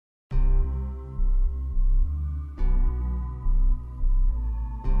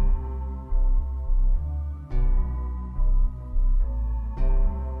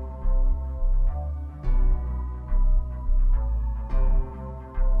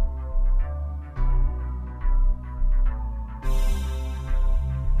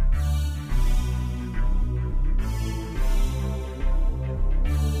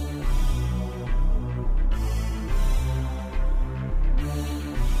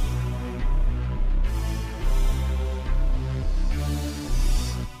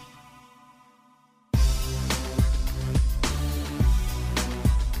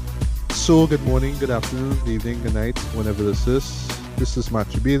So, good morning, good afternoon, good evening, good night, whenever this is. This is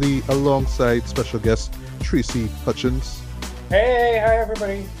Matthew Bailey alongside special guest Tracy Hutchings, Hey, hi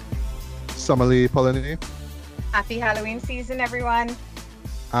everybody. Sommerleigh Pollonais, Happy Halloween season, everyone.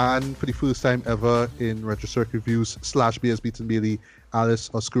 and for the first time ever in Retrospect Reviews / BS Beaton Bailey, Alice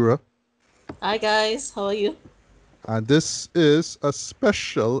Oscura. Hi guys, how are you? And this is a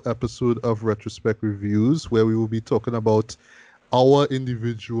special episode of Retrospect Reviews where we will be talking about our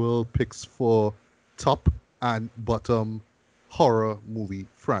individual picks for top and bottom horror movie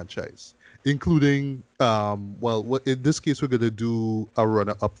franchise, including in this case we're going to do a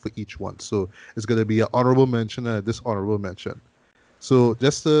runner-up for each one. So it's going to be an honorable mention and a dishonorable mention. So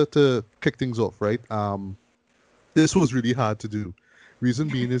just to kick things off, right? This was really hard to do. Reason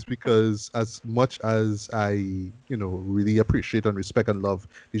being is because as much as I, really appreciate and respect and love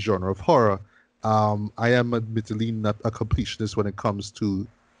the genre of horror, I am admittedly not a completionist when it comes to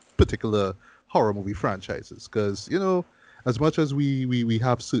particular horror movie franchises. Because, as much as we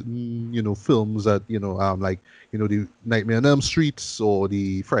have certain, films that, the Nightmare on Elm Streets or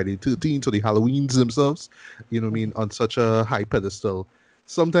the Friday the 13th or the Halloweens themselves, on such a high pedestal,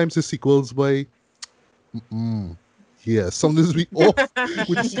 sometimes the sequels by... Yeah, sometimes we off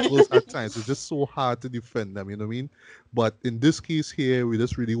with the sequels at times. It's just so hard to defend them, you know what I mean? But in this case here, we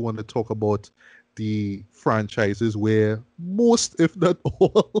just really want to talk about the franchises where most, if not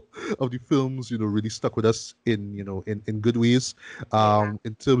all, of the films, really stuck with us in good ways.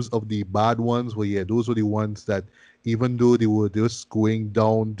 In terms of the bad ones, well, yeah, those were the ones that even though they were just going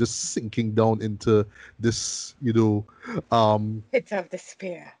down, just sinking down into this, Pit of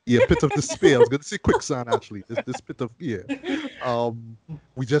despair. yeah, pit of despair. I was gonna say quicksand actually. This pit of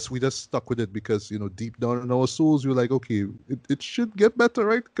we just stuck with it because deep down in our souls we're like, okay, it should get better,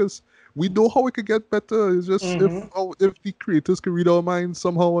 right? Because we know how it could get better. It's just if the creators can read our minds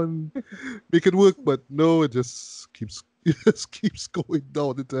somehow and make it work, but no, it just keeps going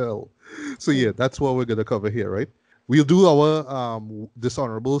down into hell. So yeah, that's what we're gonna cover here, right? We'll do our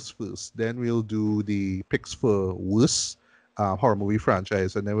dishonorables first, then we'll do the picks for worst horror movie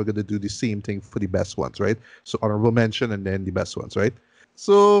franchise, and then we're going to do the same thing for the best ones, right? So honorable mention and then the best ones, right?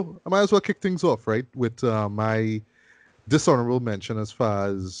 So I might as well kick things off, right, with my dishonorable mention as far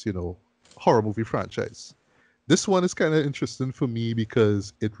as, horror movie franchise. This one is kind of interesting for me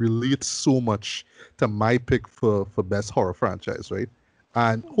because it relates so much to my pick for best horror franchise, right?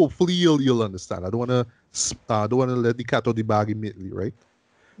 And hopefully you'll understand. I don't want to let the cat out of the bag immediately, right?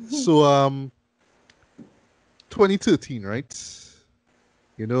 So 2013, right?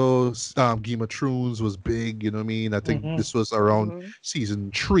 Game of Thrones was big. You know what I mean? I think this was around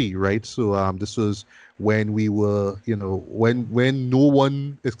season 3, right? So this was when we were, when no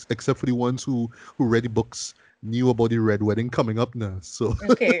one except for the ones who read the books knew about the Red Wedding coming up now. So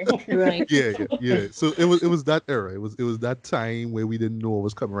Okay. Right. yeah. So it was that era. It was that time where we didn't know what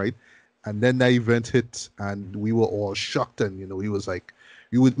was coming, right? And then that event hit, and we were all shocked, and we was like,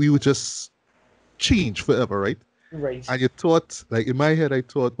 we would just change forever, right? Right. And you thought, like in my head, I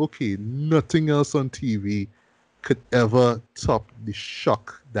thought, okay, nothing else on TV could ever top the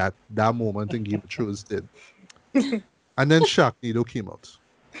shock that moment in Game of Thrones did. And then Sharknado came out.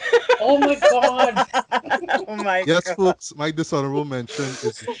 Oh my God. Oh my Yes, God. folks, my dishonorable mention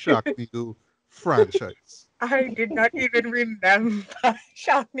is the Sharknado franchise. I did not even remember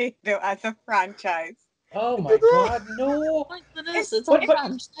Sharknado as a franchise. Oh my God. No. My goodness, it's But- a but-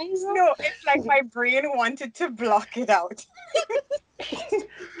 franchise. No, it's like my brain wanted to block it out.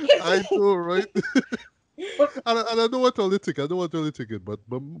 I know, right? But- and I don't want to take it. I don't want to take it. But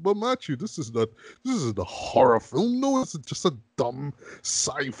Matthew, this is the horror film. No, it's just a dumb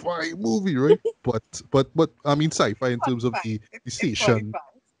sci-fi movie, right? but I mean sci-fi in terms of the It's station. qualified.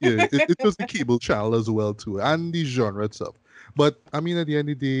 Yeah, it was the cable channel as well too, and the genre itself. But I mean, at the end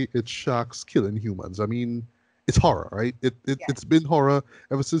of the day, it's sharks killing humans. I mean, it's horror, right? It's been horror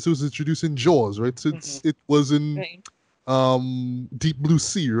ever since it was introduced in Jaws, right? Since it was in Right. Deep Blue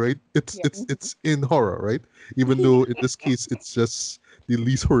Sea, right? It's in horror, right? Even though in this case it's just the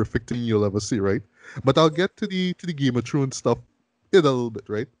least horrific thing you'll ever see, right? But I'll get to the Game of Thrones stuff in a little bit,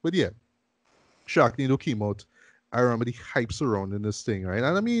 right? But yeah, Sharknado came out. I remember the hype surrounding this thing, right?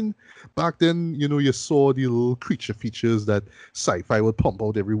 And I mean, back then, you saw the little creature features that sci-fi would pump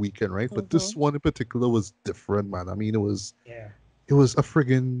out every weekend, right? But this one in particular was different, man. I mean, it was a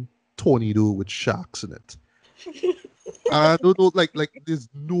friggin' tornado with sharks in it. I don't know, like there's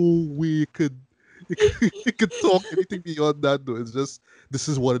no way it could talk anything beyond that though. It's just this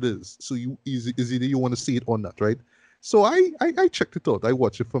is what it is. So is either you want to see it or not, right? So I checked it out. I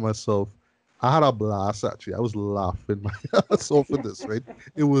watched it for myself. I had a blast actually. I was laughing my ass off for this, right?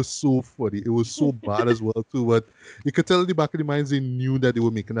 It was so funny. It was so bad as well too. But you could tell in the back of their minds they knew that they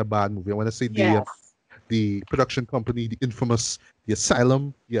were making a bad movie. I want to say Yes. the production company, the infamous the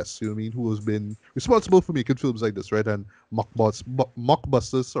Asylum, yes, you know what I mean, who has been responsible for making films like this, right? And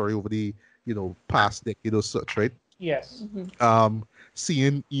mockbusters, sorry, over the past decade or such, right? Yes. Mhm.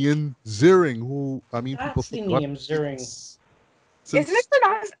 Seeing Ian Ziering, who I mean, people That's the forgot name, Zuring. Isn't it since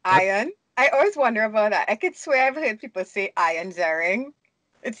pronounced that. iron? I always wonder about that. I could swear I've heard people say iron zering.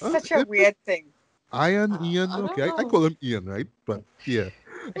 It's such a It weird thing. Ian. I don't Okay, I know. call him Ian, right? But yeah,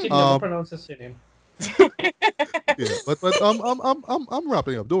 I should never um, pronounce his name. yeah. But I'm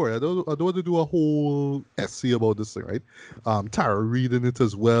wrapping up. Don't worry. I don't want to do a whole essay about this thing, right? Tara Reid in it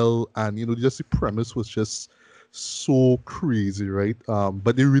as well, and just the premise was just so crazy, right?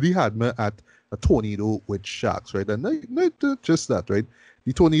 But they really had me at a tornado with sharks, right? And not just that, right?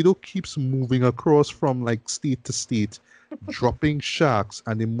 The tornado keeps moving across from like state to state, dropping sharks,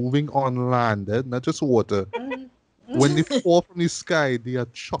 and they're moving on land, not just water. Mm. When they fall from the sky, they are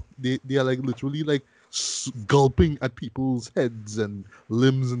chopped. They are like literally like gulping at people's heads and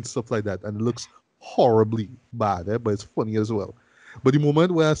limbs and stuff like that, and it looks horribly bad, but it's funny as well. But the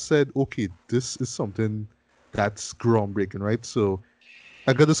moment where I said, okay, this is something that's groundbreaking, right? So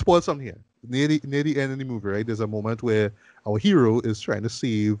I got to spoil something here. Near the end of the movie, right? There's a moment where our hero is trying to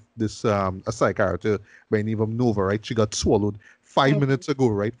save this a side character by the name of Nova, right? She got swallowed 5 minutes ago,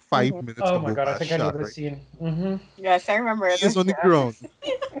 right? Five Mhm. minutes Oh my ago god, I by a think I know shark, this right? scene. Mm-hmm. Yes, I remember He is this. on the Yeah. ground,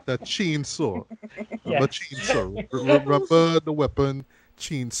 that chainsaw. Remember Yes. chainsaw? Remember the weapon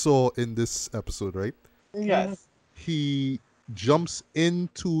chainsaw in this episode, right? Mhm. Yes. He jumps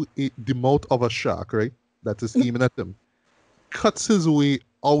into the mouth of a shark, right? That is aiming at him, cuts his way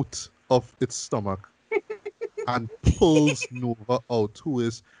out of its stomach, and pulls Nova out, who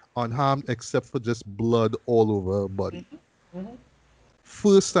is unharmed except for just blood all over her body. Mhm.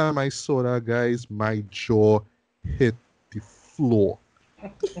 First time I saw that, guys, my jaw hit the floor.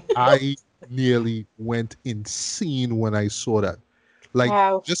 I nearly went insane when I saw that. Like,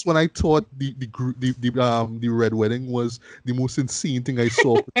 Wow. just when I thought the Red Wedding was the most insane thing I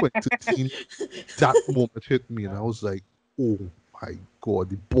saw for 2013, that moment hit me, and I was like, "Oh my god,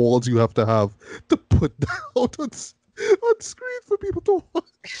 the balls you have to put that out on screen for people to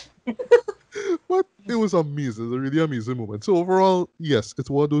watch." But it was amazing. It was a really amazing moment. So overall, yes, it's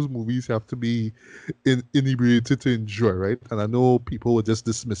one of those movies you have to be inebriated to enjoy, right? And I know people would just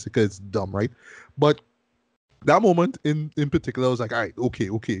dismiss it because it's dumb, right? But that moment in particular, I was like, all right, okay.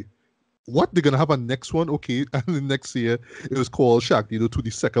 What, they're gonna have a next one? Okay, and the next year it was called Sharknado to the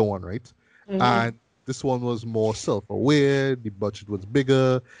second one, right? Mhm. And this one was more self-aware. The budget was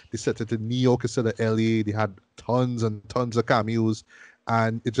bigger. They set it in New York instead of LA. They had tons and tons of cameos,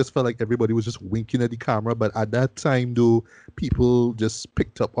 and it just felt like everybody was just winking at the camera. But at that time, though, people just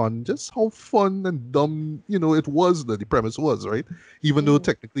picked up on just how fun and dumb it was. That the premise was, right? Even though Mhm.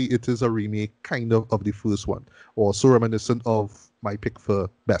 technically it is a remake, kind of the first one, or so reminiscent of my pick for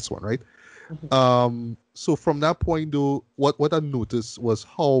best one, right? Mhm. So from that point though, what I noticed was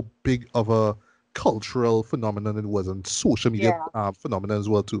how big of a cultural phenomenon it was, and social media Yeah. phenomenon as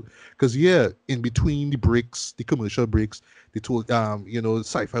well too. Because yeah, in between the breaks, the commercial breaks, they told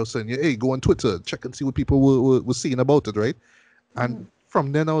sci-fi was saying, hey, go on Twitter, check and see what people were saying about it, right? And Mhm.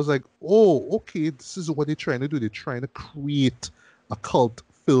 from then I was like, oh, okay, this is what they're trying to do. They're trying to create a cult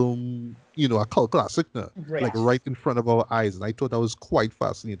film, a cult classic now, like Right. right in front of our eyes. And I thought that was quite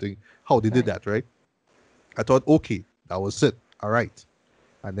fascinating how they did Right. that, right? I thought, okay, that was it. All right.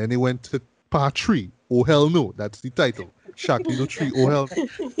 And then they went to part three. Oh hell no, that's the title. Sharknado 3. Oh hell no.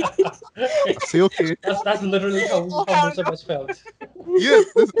 I say okay. That's literally Oh, how hell most of us felt. Yeah,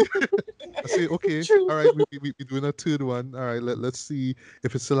 I say, okay, True. all right, we doing a third one. All right, let's see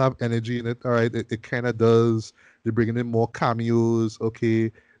if it still have energy in it. All right, it kind of does. They're bringing in more cameos.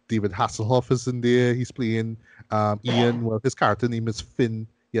 Okay, David Hasselhoff is in there. He's playing Ian. Well, his character name is Finn.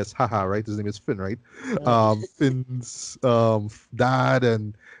 Yes, haha, right? His name is Finn, right? Finn's dad,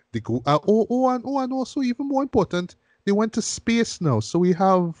 and they go. And also even more important, they went to space now. So we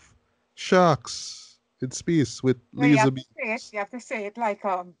have sharks in space with No, you laser have to say it. beams. You have to say it like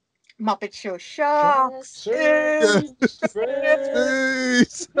Muppet Show. Sharks Sharks in in space.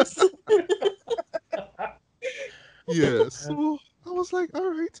 Space. Yeah. So I was like, all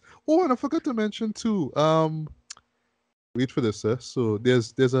right. Oh, and I forgot to mention too. Wait for this, So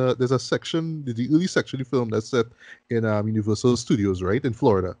there's a section, the early section of the film that's set in Universal Studios, right, in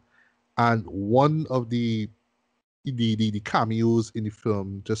Florida, and one of the cameos in the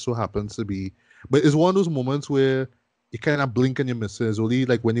film just so happens to be, but it's one of those moments where you kind of blink and you miss it. It's only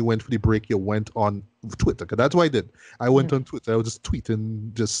like when you went for the break, you went on Twitter. Cause that's what I did. I went on Twitter. I was just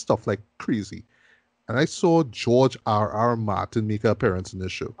tweeting just stuff like crazy. And I saw George R. Martin make an appearance in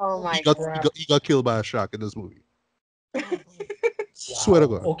this show. Oh Oh my He got, god. he crap! got, he got killed by a shark in this movie. Swear to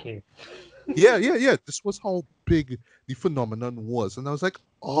Wow. God. Okay. Yeah. This was how big the phenomenon was. And I was like,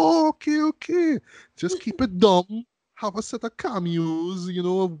 oh, okay. Just keep it dumb. Have a set of cameos,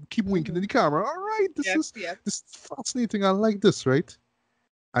 keep winking in the camera. All right, this Yep, is yep. this is fascinating. I like this, right?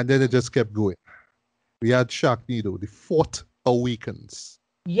 And then it just kept going. We had Sharknado, The Fort Awakens.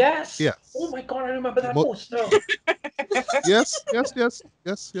 Yes. Oh Yes. my God! I remember The that mo- poster. yes.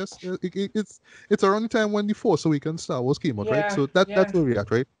 It's around the time when The Force Awakens Star Wars came out, right? Yeah. So that's Yeah. where we at,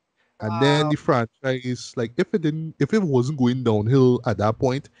 right? And then Wow. the franchise, like if it wasn't going downhill at that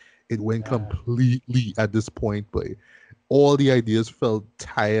point, it went Yeah. completely at this point. But all the ideas felt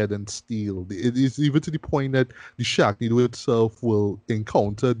tired and stale. It is even to the point that the Sharknado itself will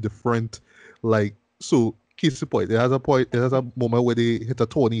encounter different, like, so case in point. It has a moment where they hit a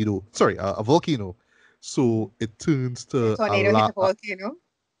tornado, sorry, a volcano. So it turns The to a tornado hit a lava, volcano.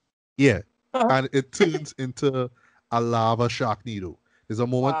 yeah, Uh-huh. and it turns into a lava Sharknado. There's a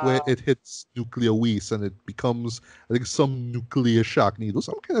moment where Wow. it hits nuclear waste and it becomes, I think, some nuclear Sharknado,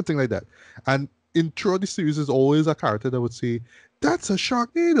 some kind of thing like that. And throughout the series, there's always a character that would say, "That's a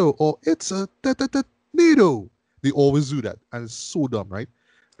Sharknado," or "It's a Nado." They always do that, and it's so dumb, right?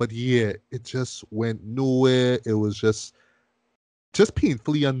 But yeah, it just went nowhere. It was just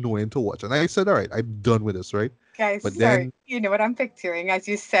painfully annoying to watch. And I said, "All right, I'm done with this," right? Guys, But sorry. then, You know what I'm picturing as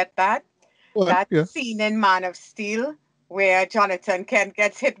you said that? what? That Yeah. scene in Man of Steel where Jonathan Kent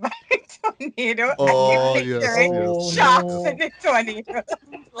gets hit by a tornado and he's Oh yes, picturing yes, Oh yes, sharks yes. in no! the tornado.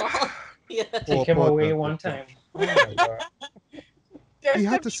 Oh, yeah. Poor, Take him poor away Jonathan one Kent. time. Oh my God. He Just to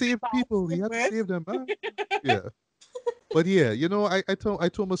had to make save it people. He had to bad. save them. Huh? Yeah. But yeah, I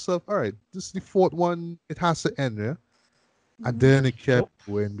told myself, all right, this is the fourth one. It has to end, yeah. And then it kept Nope.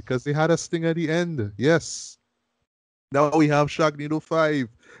 going because they had a sting at the end. Yes. Now we have Sharknado 5,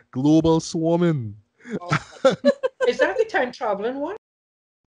 Global Swarming. Oh, Is that the time traveling one?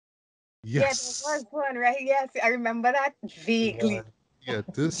 yeah, there was Yes. one, right? Yes, I remember that vaguely. God. Yeah,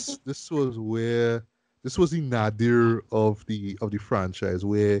 this was the nadir of the franchise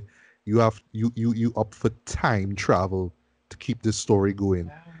where you opt for time travel to keep this story going.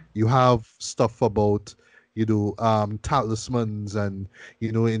 Yeah. You have stuff about talismans, and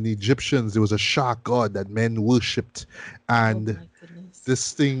in the Egyptians there was a shark god that men worshipped, Oh and my goodness.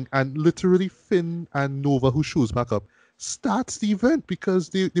 this thing, and literally Finn and Nova, who shows back up, starts the event because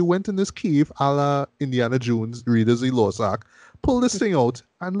they went in this cave a la Indiana Jones, Raiders of the Lost Ark, pull this thing out,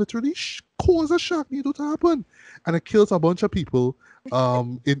 and literally cause a shark needle to happen. And it kills a bunch of people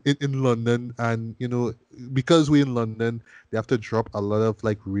in London. And, because we're in London, they have to drop a lot of,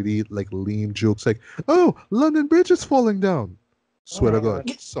 like, really, like, lame jokes like, oh, London Bridge is falling down. Oh Swear to my God,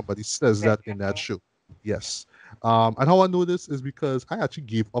 God. somebody says Very that in that funny. show. Yes. And how I know this is because I actually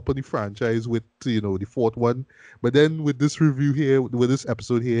gave up on the franchise with the fourth one, but then with this review here, with this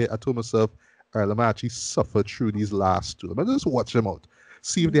episode here, I told myself, all right, let me actually suffer through these last two. Let me just watch them out,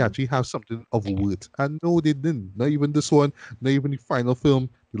 see if they Mhm. actually have something of worth. And no, they didn't. Not even this one. Not even the final film,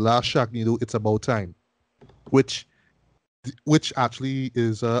 the last Sharknado. It's about time, which which actually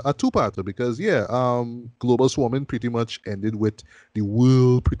is a two-parter because yeah, global swarming pretty much ended with the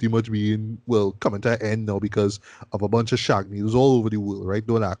world pretty much being, well, coming to an end now because of a bunch of shark needles all over the world, right?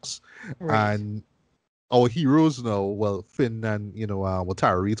 Don't ask. Right. And our heroes now, well, Finn and well,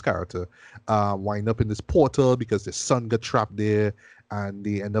 Tara Reid's character, wind up in this portal because their son got trapped there, and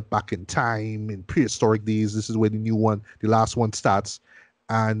they end up back in time in prehistoric days. This is where the new one, the last one, starts,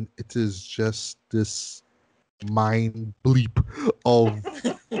 and it is just this mind bleep of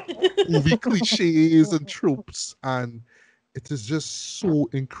movie cliches and tropes, and it is just so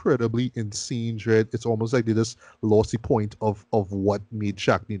incredibly insane, Dread. It's almost like they just lost the point of what made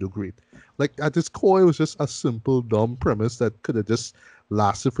Sharknado great. Like at its core, it was just a simple, dumb premise that could have just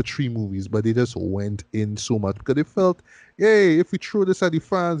lasted for 3 movies, but they just went in so much because they felt, yay, if we throw this at the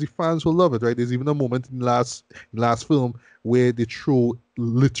fans will love it, right? There's even a moment in last film where they throw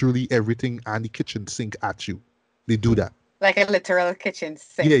literally everything and the kitchen sink at you. They do that. Like a literal kitchen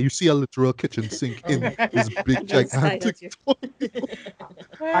Yeah, sink. you see a literal kitchen sink Oh in my this God. big Inside gigantic at you.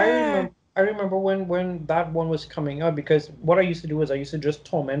 I remember. I remember when that one was coming out because what I used to do is I used to just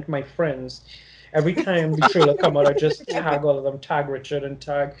torment my friends. Every time the trailer come out, I just tag all of them, tag Richard and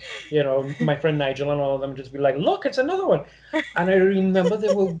tag, my friend Nigel and all of them, just be like, "Look, it's another one." And I remember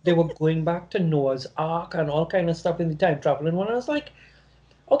they were going back to Noah's Ark and all kind of stuff in the time traveling one. I was like,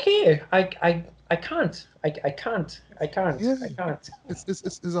 okay, I can't. I can't. I can't. Yeah, I can't.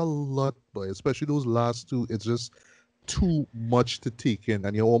 it's a lot, boy. Especially those last two. It's just too much to take in,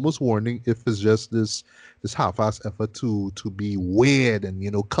 and you're almost wondering if it's just this half-ass effort to be weird and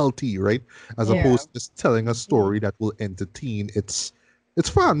culty, right? As Yeah. opposed to just telling a story that will entertain its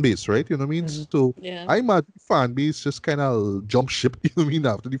fan base, right? You know what I mean? Mhm. So Yeah. I imagine fan base just kind of jump ship. You know what I mean?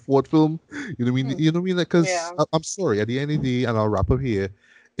 After the fourth film, you know what I mean? Hmm. You know what I mean? Like, because Yeah. I'm sorry, at the end of the day, and I'll wrap up here.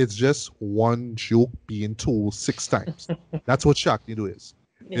 It's just one joke being told six times. That's what Sharknado is.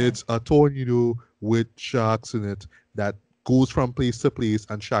 Yeah. It's a tornado with sharks in it that goes from place to place,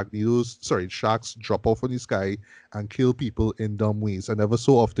 and sharks drop off from the sky and kill people in dumb ways. And ever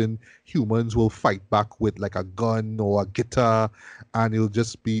so often, humans will fight back with like a gun or a guitar, and it'll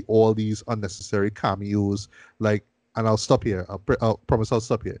just be all these unnecessary cameos. Like, and I'll stop here. I'll promise I'll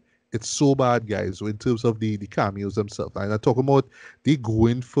stop here. It's so bad, guys, in terms of the cameos themselves. And I'm talking about they go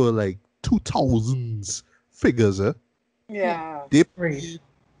in for like 2000s figures, eh? Hmm. Yeah. They Right.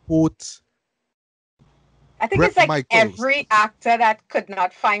 put I think Brett it's like Michaels. every actor that could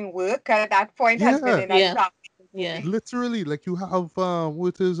not find work at that point has been Yeah, in a Yeah. Shark Yeah. movie. literally. Like you have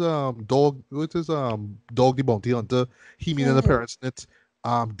dog the bounty hunter. He made an Hmm. appearance in it.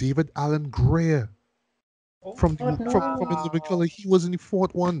 David Allen Greer Oh from God, from In no. Living Wow. Color. He was in the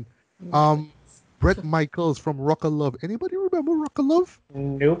fourth one. Oh my Um, goodness. Brett Michaels from Rock of Love. Anybody remember Rock of Love?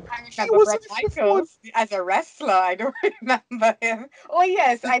 Nope. I He remember was in Bret the fifth one. Michaels as a wrestler. I don't remember him. Oh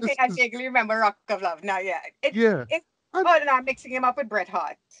yes, I think I This- vaguely remember Rock of Love. Now, yeah, yeah, it. and Oh no, I'm mixing him up with Bret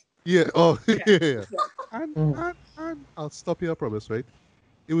Hart. yeah, oh Yeah, yeah, yeah. Mm. and I'll stop here, I promise, right?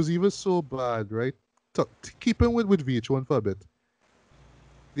 It was even so bad, right? Keeping with VH1 for a bit,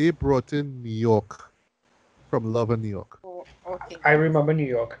 they brought in New York from Love and New York Oh, okay. I remember New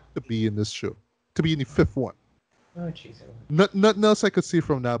York. to be in this show, to be in the fifth one. Oh Jesus. Nothing else I could see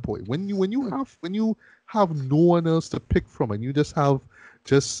from that point. When you have no one else to pick from, and you just have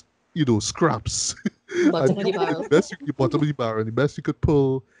just scraps, and Bottom of the barrel. the bottom of the barrel, and the best you could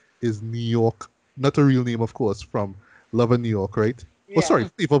pull is New York, not a real name, of course, from Love and New York, right? Oh, Yeah, sorry,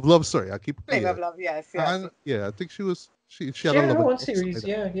 Flavor of Love. Sorry, I keep Flavor yeah, of Love. Yes, yes. and yeah, I think she She had a had Love her and own New York, something like series. that.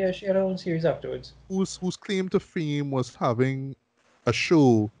 Yeah, yeah. She had her own series afterwards. Whose claim to fame was having a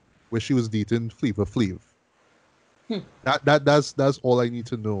show where she was dating Flavor Flav. Hmm. That's all I need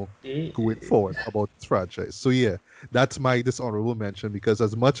to know Eh, going forward about this franchise. So yeah, that's my dishonorable mention because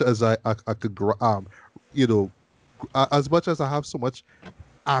as much as I could you know as much as I have so much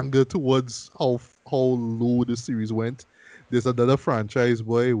anger towards how low the series went, there's another franchise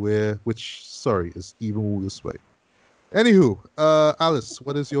boy which sorry is even worse way. Anywho, Alice,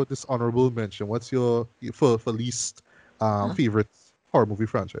 what is your dishonorable mention? What's your for least favorite horror movie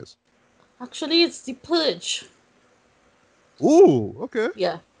franchise? Actually, it's The Purge. Ooh, okay.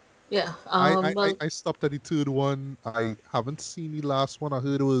 Yeah. Yeah. I Well, I stopped at the third one. I haven't seen the last one. I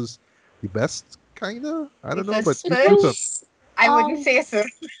heard it was the best, kinda. I don't It's know, a but it you tell me. splurge. was. I wouldn't say so.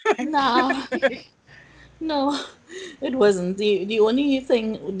 Nah. No, it wasn't. The only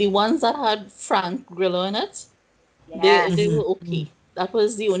thing, the ones that had Frank Grillo in it, they Yes. mhm, were mhm. okay. That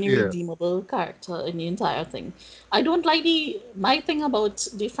was the only Yeah, redeemable character in the entire thing. I don't like my thing about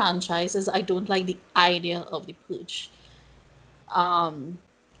the franchise is I don't like the idea of the purge. Um,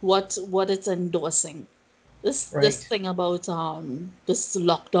 what it's endorsing. This Right. thing about this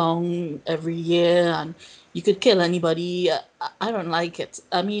lockdown every year and you could kill anybody. I don't like it.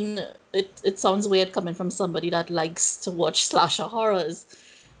 I mean, it sounds weird coming from somebody that likes to watch slasher horrors,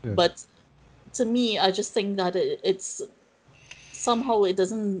 yeah, but to me, I just think that it's somehow it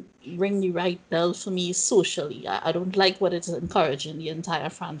doesn't ring the right bell for me socially. I don't like what it's encouraging the entire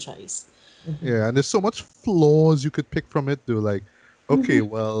franchise. Mhm. yeah. And there's so much flaws you could pick from it, though. Like, okay, Hmm.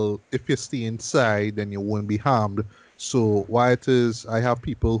 well, if you stay inside, then you won't be harmed. So why it is I have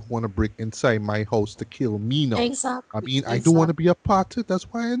people who want to break inside my house to kill me now. I Exactly, mean, I don't want to exactly. be a part of it. That's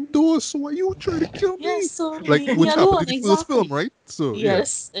why I endorse. So why you trying to kill Yes, me? so Like, leave me which happened in alone. the first film, Exactly. right? So yeah.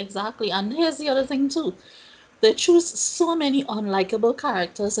 Yes, exactly. And here's the other thing too. They choose so many unlikable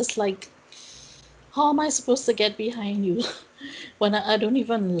characters. It's like, how am I supposed to get behind you when I don't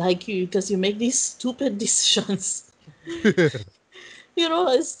even like you because you make these stupid decisions?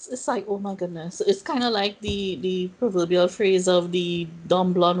 It's like, oh my goodness. It's kind of like the proverbial phrase of the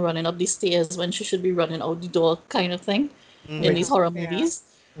dumb blonde running up the stairs when she should be running out the door kind of thing in Hmm. these Yeah, horror yeah. movies.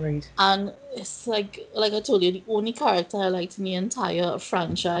 Right. And it's like I told you, the only character I liked in the entire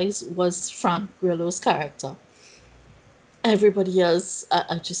franchise was Frank Grillo's character. Everybody else,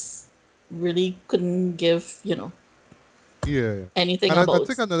 I just really couldn't give, Yeah. anything And I about.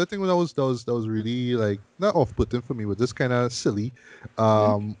 think another thing that was really like not off-putting for me, but just kind of silly,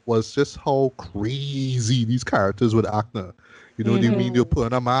 Mhm. was just how crazy these characters would act now. They mean you Mm-hmm. put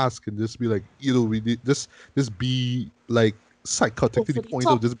on a mask and just be like, just be like psychotic to the Over the point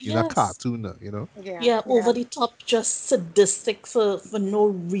of top, just being a yes. cartoon now. Yeah, Yeah, over yeah. the top, just sadistic for no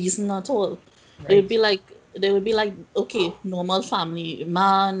reason at all. It would Right. be like they would be like, okay, normal family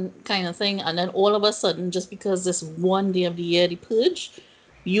man kind of thing, and then all of a sudden, just because this one day of the year, the purge,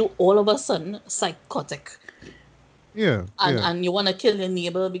 you all of a sudden psychotic, Yeah, and yeah, and you want to kill your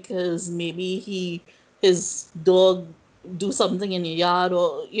neighbor because maybe his dog do something in your yard,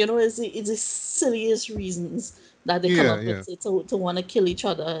 or it's the silliest reasons that they come yeah, up yeah. with to want to kill each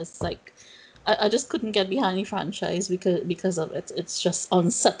other. It's like I just couldn't get behind the franchise because of it. It's just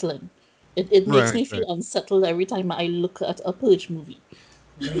unsettling. It makes Right, me right, feel unsettled every time I look at a Purge movie.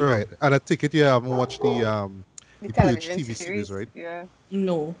 Right. right. And I take it you haven't watched The the Purge television TV series, series. right? Yeah.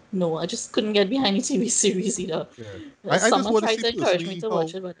 No, no, I just couldn't get behind the TV series either. Yeah. I just Summer want to tried see to encourage me personally to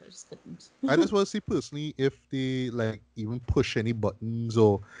watch how it, but I just couldn't. I just want to see personally if they like even push any buttons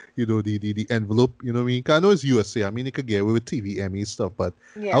or the envelope. You know what I mean? 'Cause I know it's USA. I mean, it could get away with TV Emmy stuff, but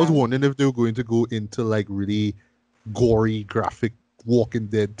I was Yeah. wondering if they were going to go into like really gory, graphic Walking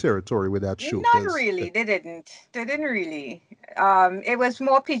Dead territory with that show. Not Because really. They didn't. They didn't really. It was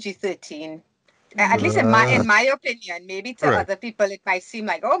more PG-13. At least uh, in my opinion. Maybe to right, other people it might seem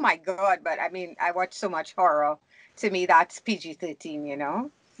like, oh my God, but I mean, I watch so much horror. To me, that's PG-13, you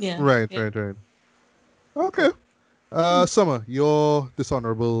know? Yeah, right, yeah. right, right. Okay. Summer, your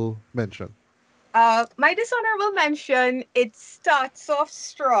dishonorable mention. My dishonorable mention, it starts off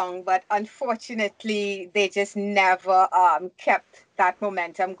strong, but unfortunately, they just never kept that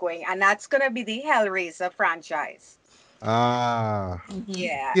momentum going. And that's going to be the Hellraiser franchise. Ah, Hmm.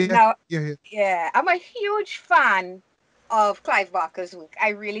 Yeah. yeah, Now, yeah, yeah. yeah, I'm a huge fan of Clive Barker's work. I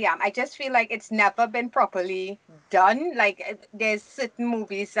really am. I just feel like it's never been properly done. Like, there's certain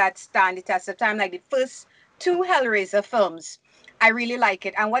movies that stand the test of time, like the first two Hellraiser films. I really like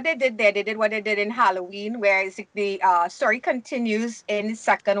it. And what they did there, they did what they did in Halloween, where the story continues in the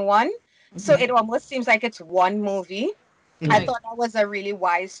second one. So Hmm. it almost seems like it's one movie. I Mhm. Right. thought that was a really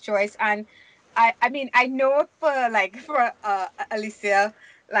wise choice. And I mean, I know for Alicia,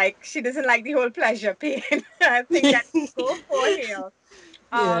 like she doesn't like the whole pleasure pain thing that we go for here.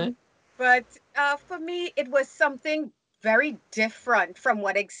 Yeah. Um, but for me, it was something very different from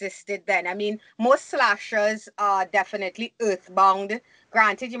what existed then. I mean, most slashers are definitely earthbound.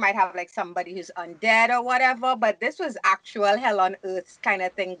 Granted, you might have like somebody who's undead or whatever, but this was actual hell on earth kind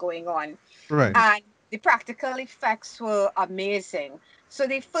of thing going on. Right. And the practical effects were amazing. So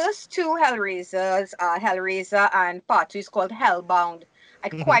the first two Hellraisers, Hellraiser and part two is called Hellbound. I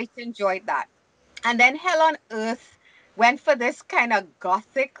Mhm. quite enjoyed that. And then Hell on Earth went for this kind of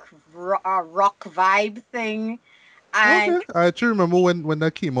gothic rock vibe thing. And Okay. I actually remember when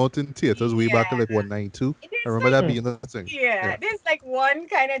that came out in theaters way back in yeah, like 192. it I is remember like, that Hmm. being a thing. Yeah. yeah, there's like one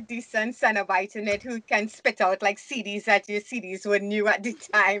kind of decent Cenobite in it who can spit out like CDs that your CDs were new at the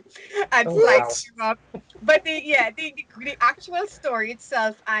time and Oh slice wow. What? you up. But the actual story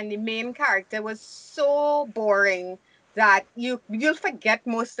itself and the main character was so boring that you'll forget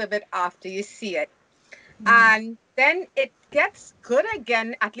most of it after you see it. Mhm. And then it gets good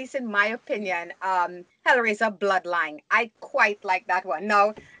again, at least in my opinion. Hellraiser Bloodline. I quite like that one.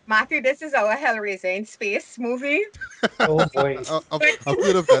 Now, Matthew, this is our Hellraiser in space movie. Oh boy. But I've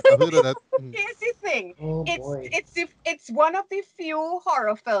heard of that. I've heard of that. Mhm. here's the thing. Oh It's boy. it's it's one of the few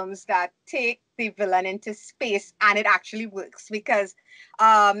horror films that take the villain into space and it actually works because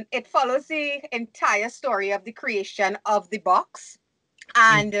it follows the entire story of the creation of the box Mm.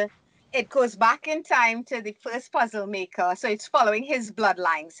 and it goes back in time to the first puzzle maker. So it's following his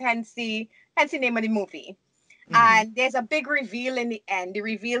bloodlines, hence the name of the movie. Mhm. And there's a big reveal in the end. The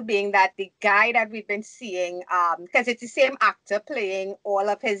reveal being that the guy that we've been seeing, because it's the same actor playing all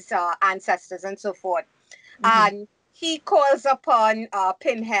of his ancestors and so forth, Mhm. and he calls upon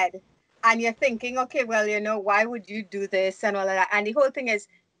Pinhead. And you're thinking, okay, well, why would you do this and all of that? And the whole thing is,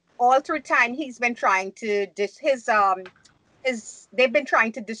 all through time, he's been trying to they've been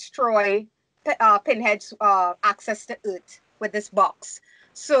trying to destroy Pinhead's access to Earth with this box.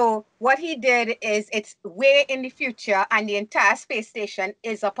 So what he did is it's way in the future, and the entire space station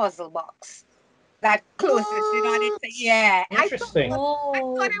is a puzzle box that closes it on its. What? Yeah, Interesting. I thought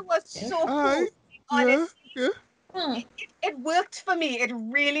Oh. it was so I cool. yeah, Honestly, yeah. Huh. it worked for me. It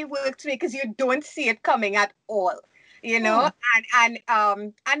really worked for me because you don't see it coming at all. you know,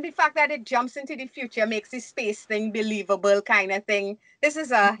 and the fact that it jumps into the future makes the space thing believable, kind of thing. This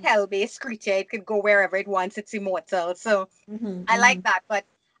is a hell-based creature; it could go wherever it wants. It's immortal, so I like that. But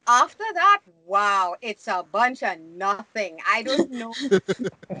after that, wow, it's a bunch of nothing. I don't know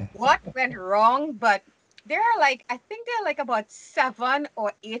what went wrong, but I think there are like about 7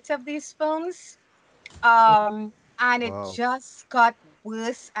 or 8 of these films. And it Wow. just got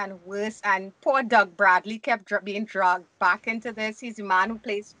worse and worse. And poor Doug Bradley kept being dragged back into this. He's the man who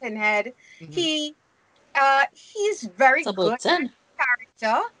plays Pinhead. Mhm. He, he's It's very about good at 10.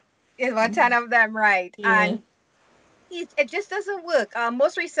 character. Is about 10 of them, right? Yeah. And it just doesn't work.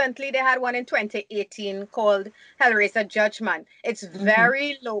 Most recently, they had one in 2018 called Hellraiser Judgment. It's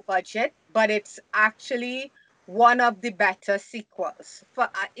very low budget, but it's actually one of the better sequels. For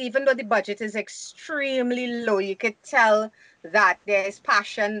even though the budget is extremely low, you could tell that there's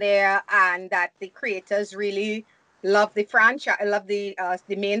passion there and that the creators really love the franchise, love the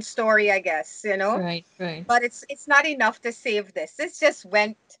main story, I guess, you know. Right, right. But it's not enough to save this. This just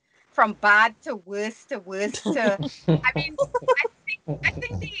went from bad to worse to worse to. I mean, I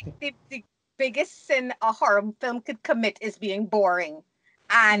think the biggest sin a horror film could commit is being boring,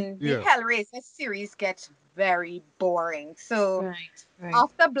 and the Yeah. Hellraiser series gets very boring. So Right, right.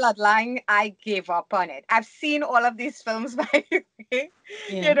 after Bloodline, I gave up on it. I've seen all of these films, by the way.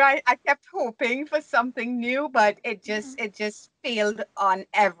 Yeah. I kept hoping for something new, but it just failed on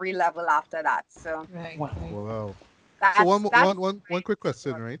every level after that. So Right, Wow. right. Wow. So that's that's one quick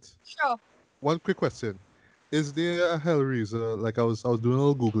question, my right? sure. One quick question. Is there a Hellraiser? Like I was doing a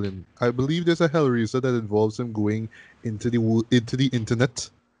little googling. I believe there's a Hellraiser that involves him going into the internet,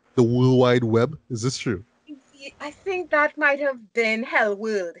 the World Wide Web. Is this true? I think that might have been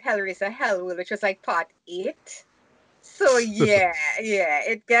Hellraiser Hellworld, which was like part 8. So yeah,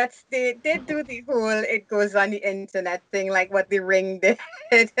 it gets they do the whole it goes on the internet thing like what the Ring did.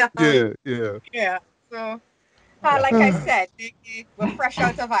 um, Yeah, yeah. yeah. So like I said, they were fresh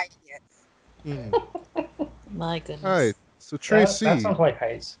out of ideas. Hmm. My All right. goodness. So That Tracy, sounds like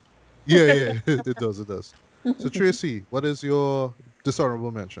Heist. yeah, yeah, it does, it does. So Tracy, what is your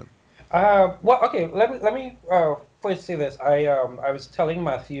dishonorable mention? Well, okay. Let me first say this. I was telling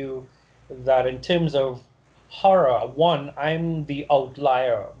Matthew that in terms of horror, one, I'm the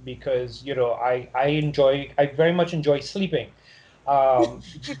outlier because I very much enjoy sleeping. But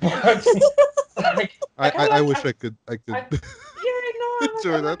I I like wish I could I yeah, no, I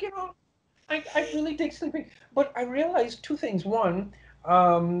enjoy that. like I really dig sleeping. But I realized two things. One,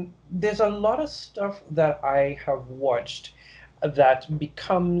 there's a lot of stuff that I have watched that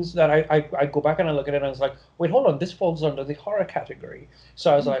becomes that I go back and I look at it and it's like, wait, hold on, this falls under the horror category.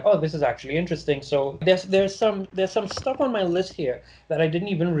 So I was like, oh, this is actually interesting. So there's some stuff on my list here that I didn't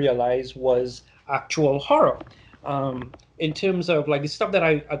even realize was actual horror. In terms of like the stuff that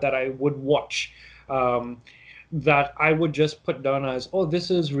I would watch. That I would just put down as, oh, this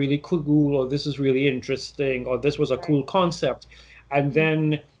is really cool, or this is really interesting, or this was a Right. cool concept. And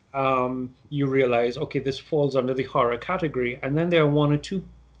then you realize, okay, this falls under the horror category. And then there are one or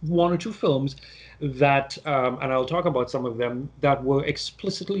two films that, and I'll talk about some of them, that were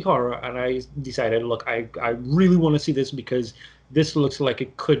explicitly horror. And I decided, look, I really want to see this because this looks like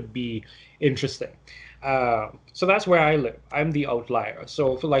it could be interesting. So that's where I live. I'm the outlier.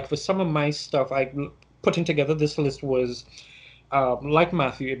 So for some of my stuff, I putting together this list was like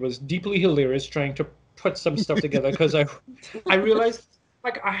Matthew. It was deeply hilarious trying to put some stuff together because I realized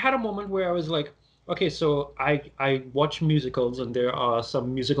like I had a moment where I was like, okay, so I watch musicals and there are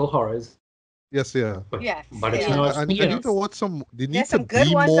some musical horrors, Yes, yeah. Yes, but it's yeah. not, I need to watch some. They need There's to some good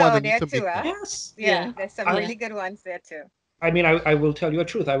be ones more, and they out need there to too, make huh? more. yes. Yeah, Yeah, there's some I, yeah. really good ones there too. I mean, I will tell you a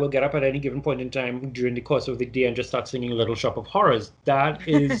truth. I will get up at any given point in time during the course of the day and just start singing Little Shop of Horrors. That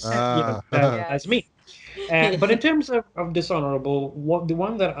is, Ah, that's me. Yes. But in terms of Dishonorable, the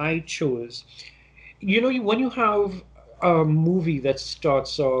one that I chose, when you have a movie that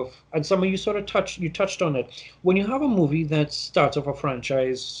starts off, and some of you sort of touched on it, when you have a movie that starts off a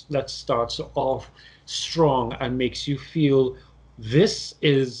franchise that starts off strong and makes you feel this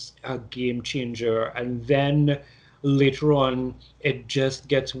is a game changer, and then later on it just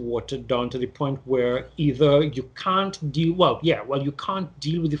gets watered down to the point where either you can't deal you can't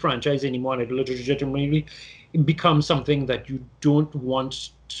deal with the franchise anymore and it legitimately becomes something that you don't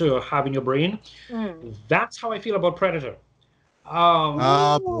want to have in your brain. Mm. That's how I feel about Predator. Um,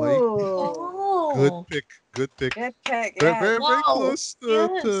 ah, boy. Ooh. Oh, pick. Good pick. Good pick, Very, yes. very, very wow. close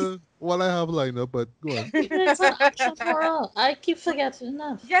Yes. to what I have lined up, but go on. It's an action horror. I keep forgetting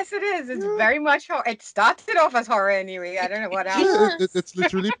enough. Yes, it is. It's Yeah, very much horror. It started off as horror anyway. I don't know what happened. yeah, Yes. it's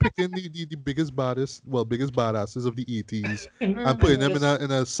literally picking the biggest baddest, well, biggest badasses of the 80s and putting and them Mm-hmm. just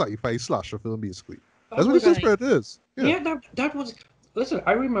in a sci-fi slasher film, basically. that That's what was this Right. Predator is. Yeah. yeah that was. Listen,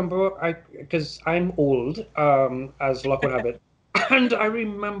 I remember because I'm old, as luck would have it, and I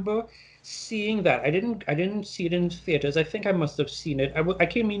remember seeing that. I didn't see it in theaters. I think I must have seen it. I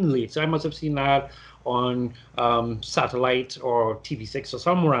came in late, so I must have seen that on satellite or TV6 or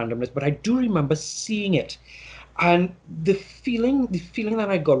some randomness. But I do remember seeing it. And the feeling that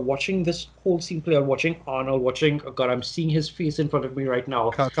I got watching this whole scene play out, watching Arnold, watching, oh God, I'm seeing his face in front of me right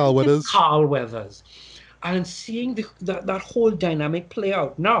now, Carl Weathers. Carl Weathers, and seeing that whole dynamic play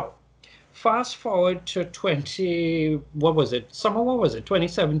out. Now, fast forward to 20, what was it? Summer, what was it?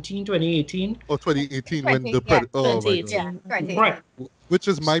 2017, 2018? Or 2018 when 20, the yeah. Predator. Oh my god. Yeah, 2018. Mm-hmm. 2018. Right. Which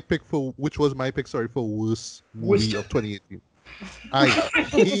was my pick, sorry, for worst Was movie of 2018. I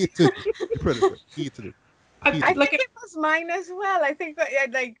hated the Predator. Hated it. I Hated it. think it was mine as well. I think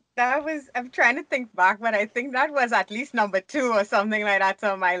like that was. I'm trying to think back, but I think that was at least number 2 or something like that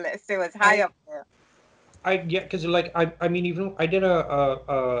on my list. It was high I up there. I yeah, because like I mean, even I did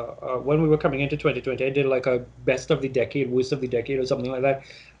when we were coming into 2020, I did like a best of the decade, worst of the decade, or something like that,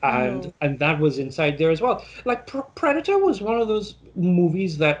 Mm-hmm. and that was inside there as well. Like Predator was one of those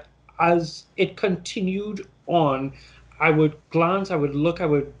movies that, as it continued on, I would glance, I would look, I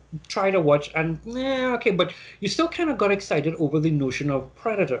would try to watch, and okay, but you still kind of got excited over the notion of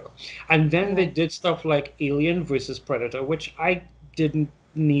Predator, and then they Yeah. did stuff like Alien versus Predator, which I didn't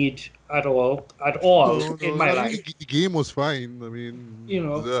need at all No, in no. my I mean, life. the game was fine. I You mean,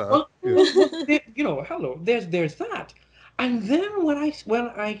 know, yeah. well, hello, there's that. And then when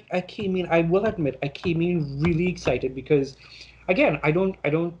I came in, I will admit I came in really excited because, again, I don't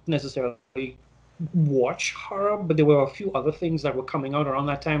necessarily watch horror, but there were a few other things that were coming out around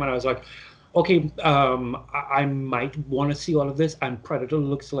that time, and I was like, okay, I might want to see all of this. And Predator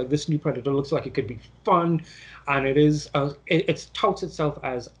looks like this new Predator looks like it could be fun, and it is. It touts itself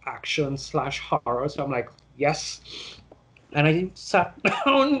as action slash horror, so I'm like, yes. And I sat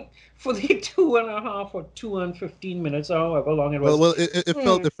down for the 2.5 or 2 and 15 minutes, or however long it Well, was.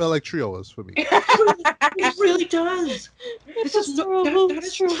 Hmm. it felt like 3 hours for me. It really does. It This is was not that terrible. that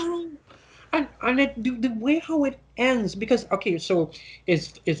is True. true. And the way how it ends, because okay, so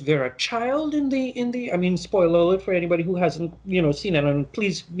is there a child in the, I mean, spoiler alert for anybody who hasn't seen it, and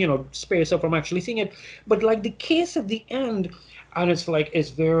please spare yourself from actually seeing it, but like the case at the end, and it's like,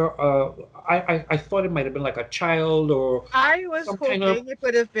 is there I thought it might have been like a child or I was some kind of hoping it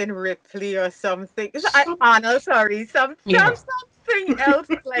would have been Ripley or something. some Arnold, sorry, yeah. something else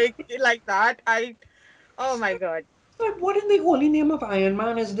like that. Oh my god. Like, what in the holy name of Iron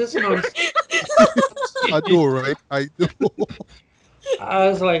Man is this nonsense? I know, right? I know. I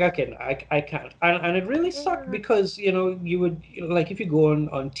was like, I can't, and it really sucked Mm. because you would, like, if you go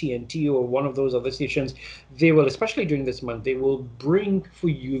on TNT or one of those other stations, they will, especially during this month, they will bring for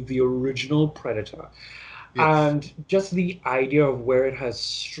you the original Predator, Yes. and just the idea of where it has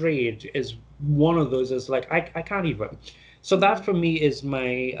strayed is one of those, is like, I can't even. So that for me is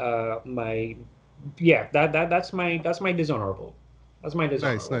my yeah, that's my dishonorable. That's my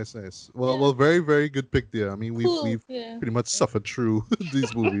Nice, dishonorable. nice, nice. Yeah. Well, very, very good pick there. I mean, Cool. we've Yeah. pretty much suffered through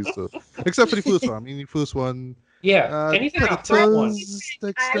these movies, so except for the first one. I mean, the first one, Yeah, anything after I that will one. Predators, defend. the I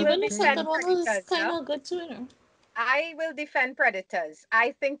extent will Even the kind. second defend one was Predators. kind No, of good too. I will defend Predators.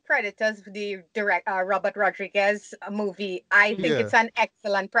 I think Predators, the direct Robert Rodriguez movie. I think Yeah, it's an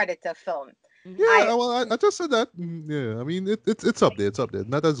excellent Predator film. yeah. I Well, I just said that. Yeah, I mean, it's up there. It's up there.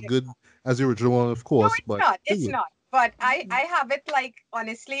 Not as good as the original one, of No, course, it's but not. still It's good. not. But Mm-hmm. I have it like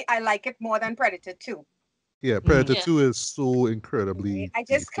honestly, I like it more than Predator 2. Yeah, Mm. Predator Yeah. 2 is so Okay? incredibly I deep.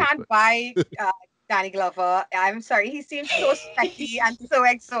 just can't buy Danny Glover. I'm sorry, he seems so sweaty and so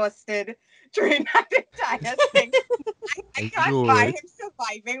exhausted during that entire thing. I I can't know, buy right? him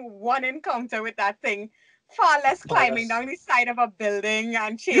surviving one encounter with that thing, far less climbing Flawless. down the side of a building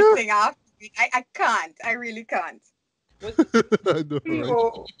and Yeah, chasing after it. I can't. I really can't. Was I know, pre right?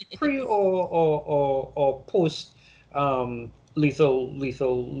 or post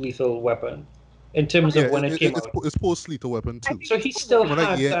lethal weapon in terms Yeah, of when it came out. it's post Lethal Weapon I 2. think So it's he still Came out a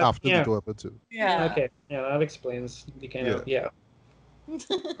had year that. after Yeah. Lethal Weapon 2. Yeah. Okay. Yeah, that explains the kind Yeah. of, yeah.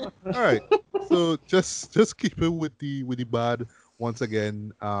 All right. So just keep it with the bad once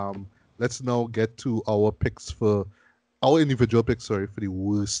again. Let's now get to our picks for our individual picks, sorry, for the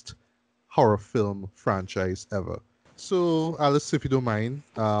worst horror film franchise ever. So, Alice, if you don't mind,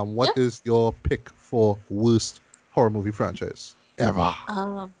 what Yeah. is your pick for worst horror movie franchise ever?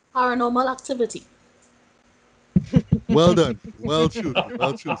 Paranormal Activity. Well done. Well chosen.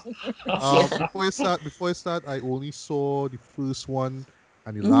 Well chosen. Yeah. Before I start, I only saw the first one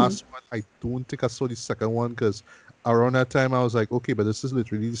and the Mm-hmm. last one. I don't think I saw the second one because around that time I was like, okay, but this is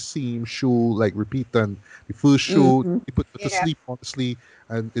literally the same show, like repeat. And the first show, Mm-hmm. he put me to Yeah. sleep, honestly,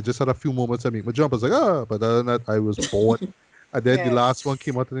 and it just had a few moments that make me jump. I was like, ah, but other than that, I was bored. And then the Yeah. last one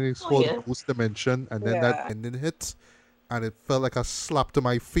came out, and it's Oh called yeah. Ghost Dimension, and then that Yeah. ending hit, and it felt like a slap to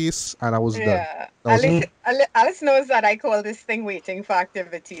my face, and I was done. Yeah. That was it. Alice knows that I call this thing waiting for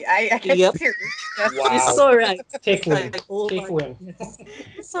activity. I get Yep. serious. Just You're Wow. so right. Take Like, win. oh Take my win. goodness.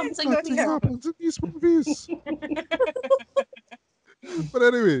 it's Something so Nothing please. terrible. happens in these movies. But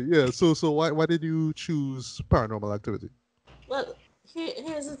anyway, yeah. So why did you choose Paranormal Activity? Well,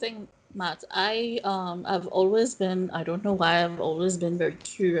 here's the thing, Matt. I've always been, I don't know why, I've always been very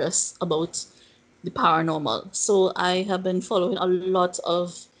curious about the paranormal. So I have been following a lot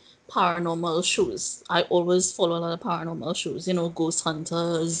of paranormal shows. I always follow a lot of paranormal shows, Ghost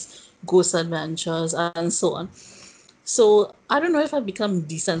Hunters, Ghost Adventures, and so on. So I don't know if I've become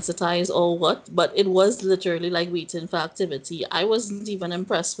desensitized or what, but it was literally like waiting for activity. I wasn't even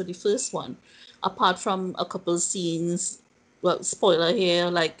impressed with the first one, apart from a couple scenes. Well, spoiler here,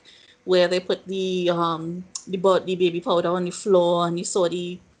 like where they put the baby powder on the floor, and you saw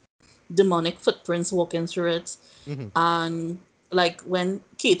the demonic footprints walking through it, Mm-hmm. and like when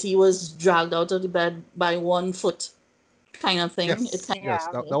Katie was dragged out of the bed by one foot, kind of thing. It Yes, kind yes.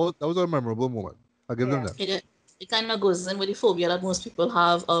 Yeah. That was a memorable moment. I'll give them Yeah. that. it it kind of goes in with the phobia that most people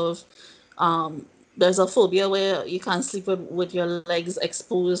have of um there's a phobia where you can't sleep with your legs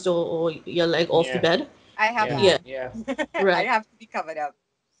exposed, or your leg off the Yeah. bed. I have Yeah. Mm. Yeah, that. Yeah. I right. have to be covered up.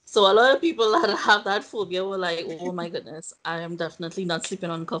 So a lot of people that have that phobia were like, oh my goodness, I am definitely not sleeping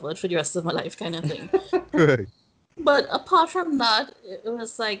uncovered for the rest of my life, kind of thing. Right. But apart from that, it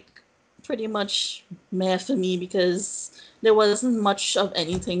was like pretty much meh for me because there wasn't much of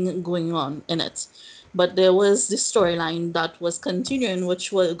anything going on in it. But there was this storyline that was continuing,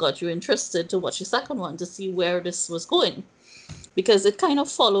 which got you interested to watch the second one to see where this was going. Because it kind of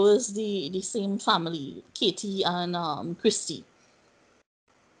follows the same family, Katie and Christy.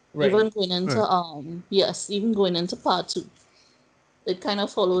 Right. Even going into Right. even going into part two, it kind of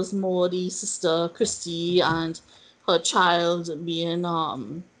follows more the sister Christy and her child being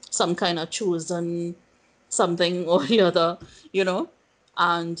some kind of chosen something or the other, you know.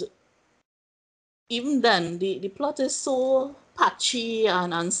 And even then, the plot is so patchy,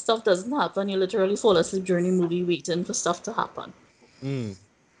 and stuff doesn't happen. You literally fall asleep during the movie waiting for stuff to happen, Mm.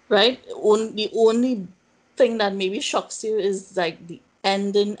 right? The only thing that maybe shocks you is like the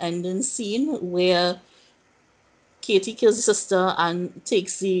ending scene where Katie kills the sister and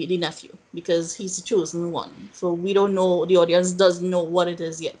takes the nephew because he's the chosen one. So we don't know, the audience doesn't know what it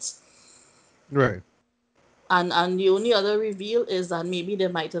is yet. Right. And the only other reveal is that maybe they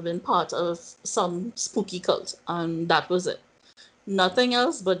might have been part of some spooky cult, and that was it. Nothing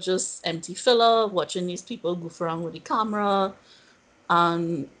else but just empty filler, watching these people goof around with the camera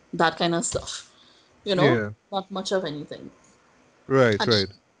and that kind of stuff. Yeah. Not much of anything. Right. And then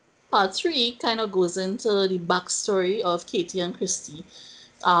Right. part three kind of goes into the backstory of Katie and Christy.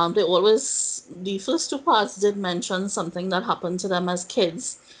 The first two parts did mention something that happened to them as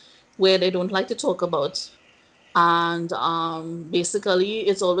kids, where they don't like to talk about. And basically,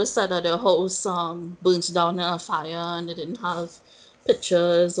 it's always said that their house burnt down in a fire, and they didn't have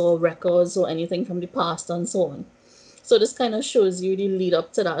pictures or records or anything from the past and so on. So this kind of shows you the lead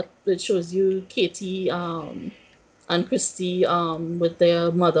up to that. It shows you Katie and Christy with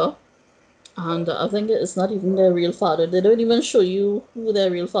their mother, and I think it's not even their real father. They don't even show you who their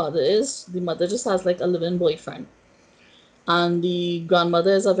real father is. The mother just has like a living boyfriend. And the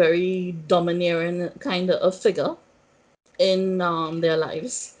grandmother is a very domineering kind of figure in their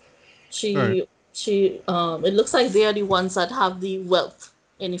lives. Right. She it looks like they are the ones that have the wealth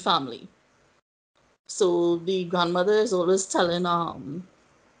in the family. So the grandmother is always telling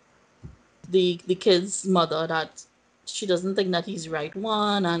the kid's mother that she doesn't think that he's the right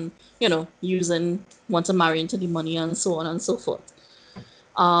one, and using want to marry into the money and so on and so forth.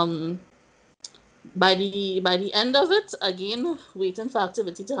 um by the end of it, again waiting for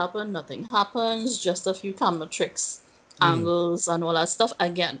activity to happen, nothing happens, just a few camera tricks, Mm. angles and all that stuff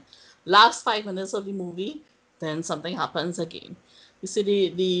again. Last 5 minutes of the movie, then something happens again. You see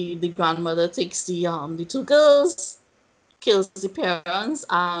the grandmother takes the two girls, kills the parents,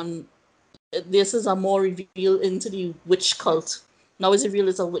 and this is a more reveal into the witch cult. Now it's revealed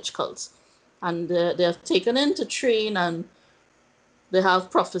it's a witch cult. and they're taken in to train, and they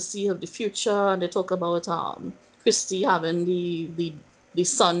have prophecy of the future, and they talk about Christy having the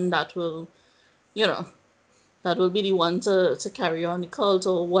son that will, you know, that will be the one to carry on the cult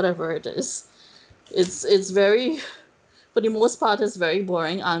or whatever it is. It's very, for the most part, it's very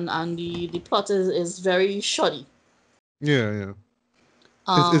boring, and the plot is very shoddy. Yeah.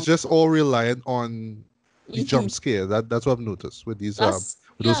 It's Um, just all reliant on the mhm. jump scare. That's what I've noticed with these That's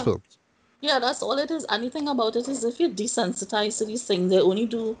with those yeah, films. yeah. That's all it is. Anything about it is if you're desensitized to these things, they only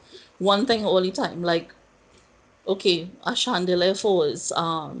do one thing all the time. Like, okay, a chandelier falls.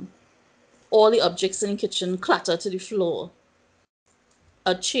 All the objects in the kitchen clatter to the floor.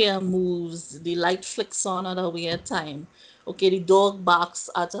 A chair moves, the light flicks on at a weird time. Okay, the dog barks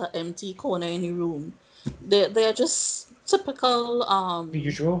at an empty corner in the room. They're just typical The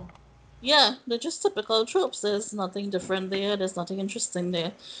usual. yeah, they're just typical tropes. There's nothing different there, there's nothing interesting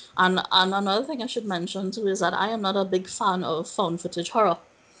there. And another thing I should mention too is that I am not a big fan of found footage horror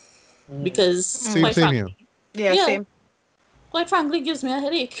Mm. because Same Mm. quite same here. frankly, Yeah, yeah, same. quite frankly it gives me a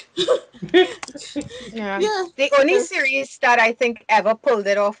headache. Yeah. Yeah. The only series that I think ever pulled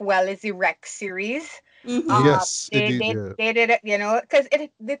it off well is the Rex series. Mm-hmm. Yes, They indeed. they Yeah. they did it, because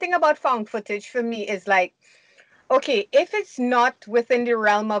the thing about found footage for me is like, okay, if it's not within the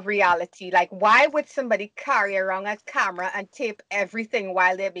realm of reality, like why would somebody carry around a camera and tape everything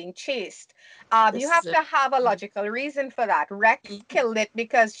while they're being chased? You This is have it. to have a logical reason for that. Rex Mhm. killed it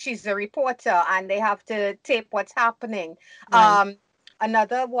because she's a reporter and they have to tape what's happening. Right.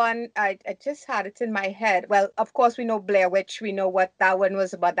 Another one, I just had it in my head. Well, of course, we know Blair Witch. We know what that one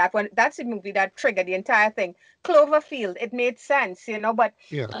was about. That one, that's a movie that triggered the entire thing. Cloverfield, it made sense, but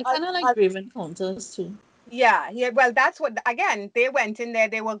Yeah. I uh, kind of like uh, Grave Encounters too. yeah. Well, that's what, again, they went in there,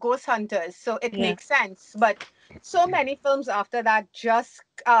 they were ghost hunters, so it Yeah. makes sense. But so many films after that just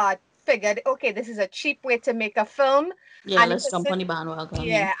figured, okay, this is a cheap way to make a film. Yeah, And let's because jump on the bandwagon.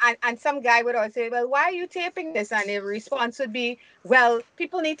 Yeah. yeah, and some guy would always say, well, why are you taping this? And the response would be, well,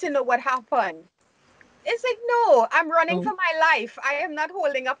 people need to know what happened. It's like, no, I'm running So, for my life. I am not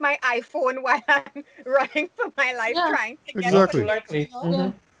holding up my iPhone while I'm running for my life yeah. trying to get Not too Exactly. footage. likely. Yeah.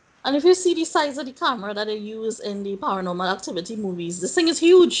 Hmm. And if you see the size of the camera that they use in the paranormal activity movies, this thing is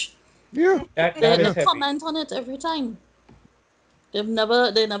huge. Yeah. That They is Yeah. heavy. comment on it every time. They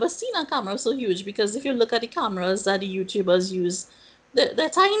never seen a camera so huge because if you look at the cameras that the YouTubers use, they're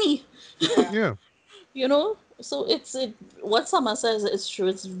tiny. Yeah. Yeah. You know? So what Summer says is true.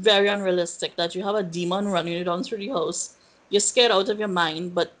 It's very unrealistic that you have a demon running you down through the house. You're scared out of your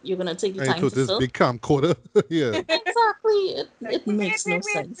mind, but you're gonna take the And time to to this film. big camcorder. Yeah. Exactly. It Like, it makes no wait.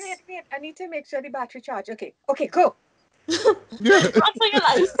 sense. I need to make sure the battery charge. Okay, go. Yeah. Run for your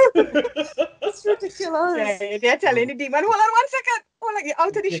life. It's ridiculous. Yeah, they're telling the demon, hold on 1 second. Oh, like Yeah,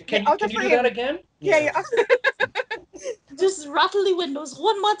 you're can you out can of you do that frame. again? Yeah, Yeah. yeah. Just rattle the windows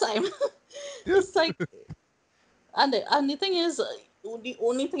one more time. Yeah. It's like, and the thing is, the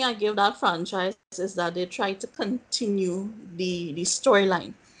only thing I give that franchise is that they try to continue the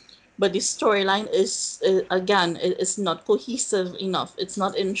storyline, but the storyline is again it's not cohesive enough. It's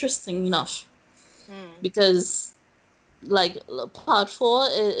not interesting enough Hmm. because like part 4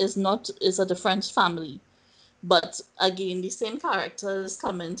 is a different family, but again the same characters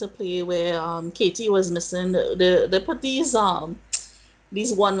come into play where Katie was missing. They put these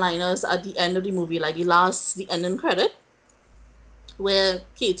one liners at the end of the movie, like the ending credit where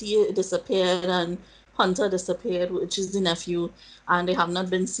Katie disappeared and Hunter disappeared, which is the nephew, and they have not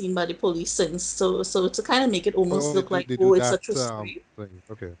been seen by the police since. So to kind of make it almost Oh, look like, they do oh, it's a that true story. thing.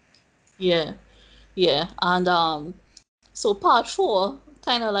 Okay. Yeah, yeah, and so part 4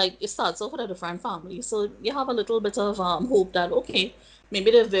 kind of like it starts off with a different family, so you have a little bit of hope that okay,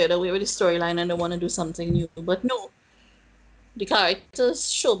 maybe they've veered away with the storyline and they want to do something new, but no, the characters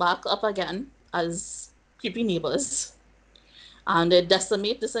show back up again as creepy neighbors and they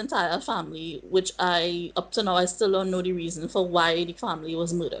decimate this entire family, which I up to now I still don't know the reason for why the family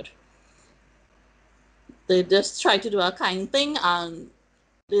was murdered. They just try to do a kind thing and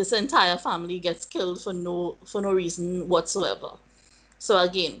this entire family gets killed for no reason whatsoever. So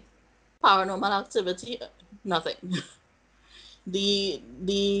again, paranormal activity, nothing.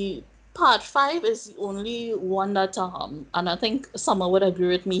 The part 5 is the only one that and I think Summer would agree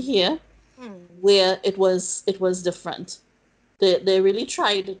with me here, Hmm. where it was different. They really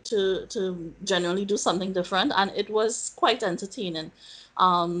tried to genuinely do something different and it was quite entertaining.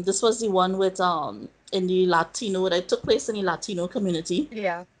 This was the one with in the Latino that took place in the Latino community.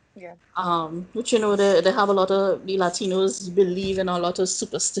 Yeah, yeah. Which they have a lot of the Latinos believe in a lot of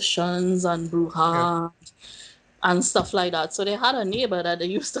superstitions and Yeah. bruja. and stuff like that. So they had a neighbor that they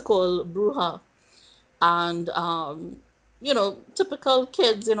used to call Bruja. And typical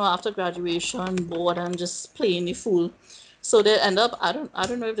kids, after graduation, bored and just playing the fool. So they end up, I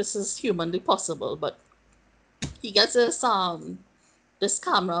don't know if this is humanly possible, but he gets this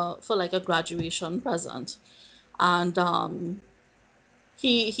camera for like a graduation present. And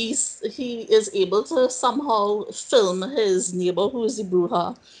he is able to somehow film his neighbor, who is the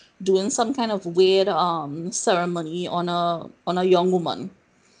Bruja, doing some kind of weird ceremony on a young woman.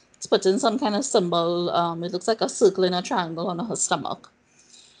 It's putting some kind of symbol. It looks like a circle and a triangle on her stomach.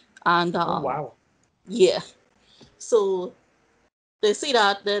 And Oh wow. yeah, so they see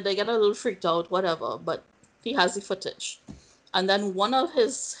that they get a little freaked out, whatever. But he has the footage, and then one of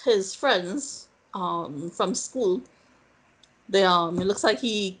his friends from school, it looks like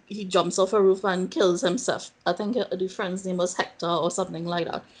he jumps off a roof and kills himself. I think the friend's name was Hector or something like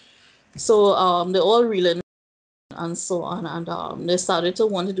that. So they all reeling and so on, and they started to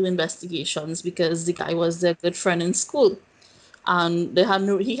want to do investigations because the guy was their good friend in school, and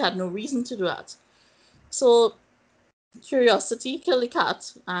he had no reason to do that. So curiosity killed the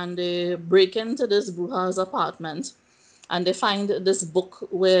cat, and they break into this Bruja's apartment, and they find this book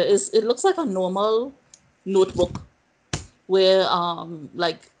where it looks like a normal notebook where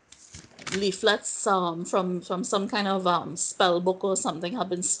like leaflets from some kind of spell book or something have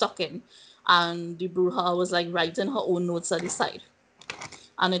been stuck in, and the Bruja was like writing her own notes at the side.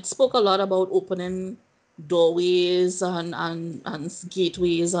 And it spoke a lot about opening doorways and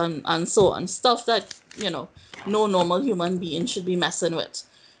gateways and so on, stuff that no normal human being should be messing with.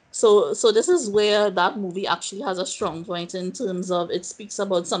 So this is where that movie actually has a strong point in terms of it speaks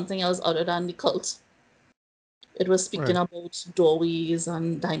about something else other than the cult. It was speaking Right. about doorways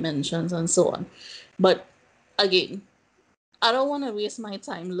and dimensions and so on. But again, I don't want to waste my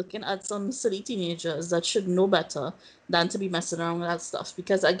time looking at some silly teenagers that should know better than to be messing around with that stuff.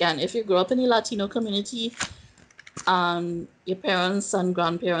 Because again, if you grow up in the Latino community and your parents and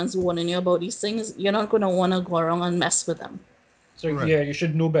grandparents warning you about these things, you're not going to want to go around and mess with them. So Right. yeah, you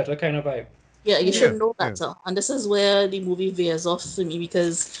should know better kind of vibe. Yeah, you Yeah. should know Yeah. better. And this is where the movie veers off for me,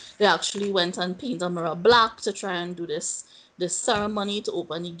 because they actually went and painted a mirror black to try and do this ceremony to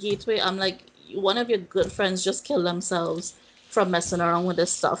open the gateway. I'm like, one of your good friends just killed themselves from messing around with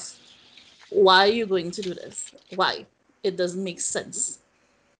this stuff. Why are you going to do this? Why? It doesn't make sense.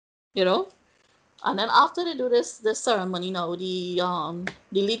 You know? And then after they do this ceremony now, the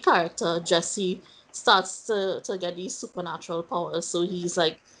lead character, Jesse, starts to get these supernatural powers. So he's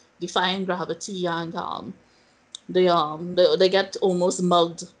like defying gravity, and they get almost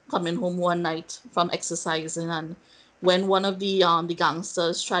mugged coming home one night from exercising. And when one of the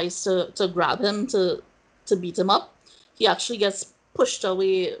gangsters tries to grab him to beat him up, he actually gets pushed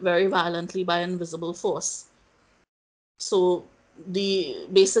away very violently by an invisible force. So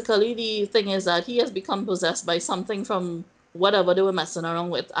basically the thing is that he has become possessed by something from whatever they were messing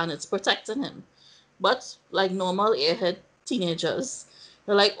around with, and it's protecting him. But like normal airhead teenagers,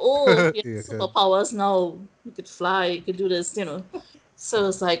 they're like, oh, he Yeah. has superpowers now. He could fly, he could do this. So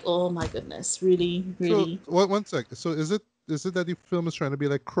it's like, oh my goodness, really, So really. one sec. So is it that the film is trying to be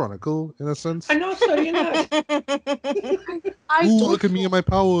like Chronicle in a sense? I'm not studying that. I Ooh, don't look at me know. and my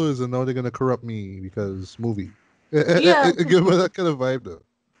powers, and now they're gonna corrupt me because movie. Yeah, Give me that kind of vibe though.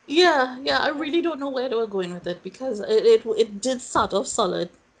 yeah. I really don't know where they were going with it, because it did start off solid.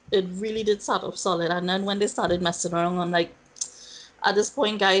 It really did start off solid, and then when they started messing around, I'm like, at this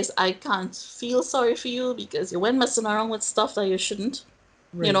point, guys, I can't feel sorry for you because you went messing around with stuff that you shouldn't,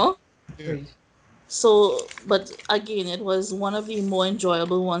 you Right, know? Yeah. right. So, but again, it was one of the more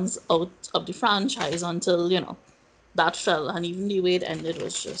enjoyable ones out of the franchise until, that fell. And even the way it ended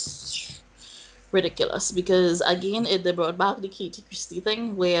was just ridiculous because, again, they brought back the Katie Christie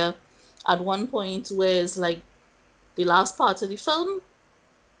thing where at one point, where it's like the last part of the film,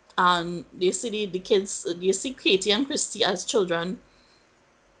 and you see the kids, you see Katie and Christy as children,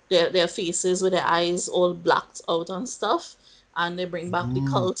 their faces with their eyes all blacked out and stuff, and they bring back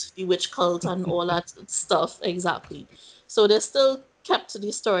Ooh. the witch cult and all that stuff. Exactly. So they still kept the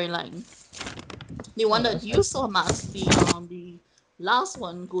storyline. The one Oh, that that's you nice. saw, Matt, the last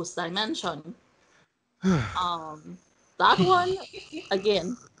one, Ghost Dimension, um that one,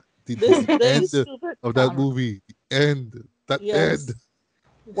 again, The this end stupid of that camera. movie. The end. That end. Yes,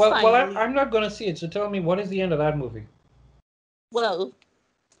 Well, finally. I'm not gonna see it. So tell me, what is the end of that movie? Well,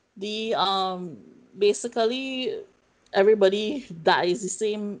 the basically everybody dies the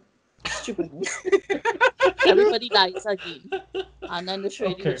same stupidness. Everybody dies again. and then they show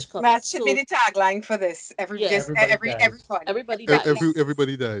you the Okay. witch cups. That should be So the tagline for this. yes, Everybody dies. Everyone. everybody Exactly. dies.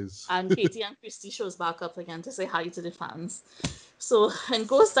 Everybody dies. And Katie and Christy shows back up again to say hi to the fans. So in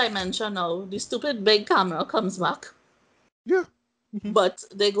Ghost Dimension now, the stupid big camera comes back, Yeah. Mhm. but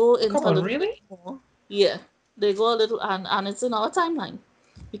they go into Come a on, little bit really? more. Yeah, they go a little, and it's in our timeline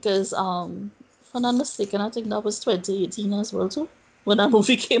because if I'm not mistaken, I think that was 2018 as well too when that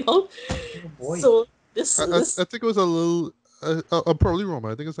movie came out. Oh boy. So this I this think it was a little. I'm probably wrong.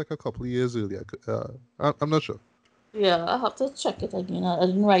 I think it's like a couple of years earlier. I'm not sure. yeah, I have to check it again. I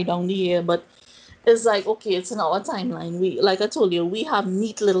didn't write down the year, but it's like okay, it's in our timeline. We like I told you, we have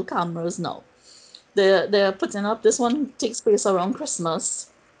neat little cameras now. They're putting up. This one takes place around Christmas.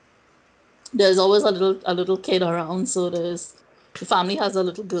 There's always a little kid around, so the family has a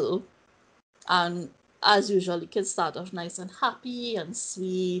little girl, and as usual, the kids start off nice and happy and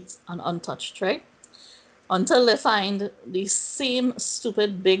sweet and untouched, right? Until they find the same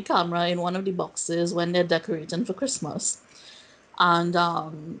stupid big camera in one of the boxes when they're decorating for Christmas, and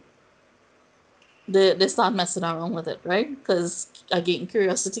they start messing around with it, right? Because again,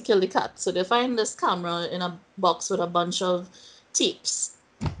 curiosity killed the cat. So they find this camera in a box with a bunch of tapes,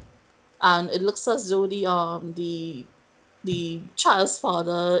 and it looks as though the child's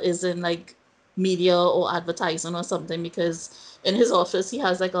father is in like media or advertising or something because in his office he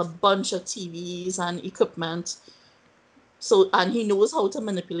has like a bunch of TVs and equipment. So and he knows how to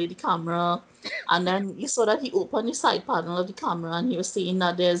manipulate the camera. And then you saw that he opened the side panel of the camera and he was saying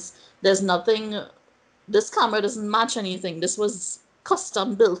that there's nothing, this camera doesn't match anything. This was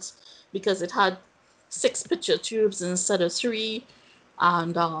custom built because it had 6 picture tubes instead of 3,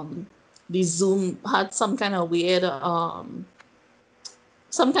 and the zoom had some kind of weird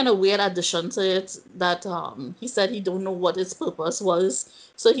addition to it that he said he don't know what its purpose was.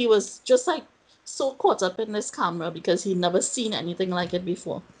 So he was just like so caught up in this camera because he'd never seen anything like it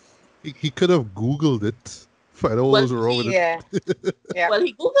before. He could have Googled it. Find out what Well, was wrong with it. Yeah. Yeah. Well,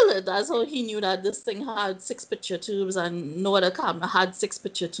 he Googled it. That's how he knew that this thing had 6 picture tubes and no other camera had 6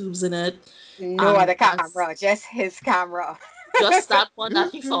 picture tubes in it. No And other that's camera, just his camera. just that one Yeah,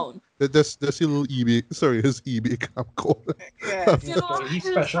 that he yeah. found. That's your little eBay. Sorry, his eBay camcorder. Yeah. You know, He's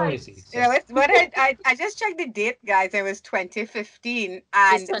it's special, like is he? You know, it's, but I just checked the date, guys. It was 2015, it's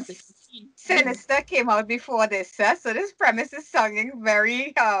and 2015. Sinister came out before this. So this premise is sounding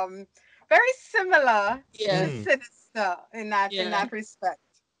very similar Yeah, to Mhm. Sinister in yeah, that respect.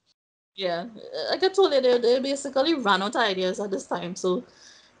 yeah. Like I told you, they basically ran out of ideas at this time. So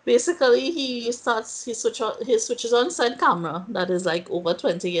basically, he switches on said camera that is like over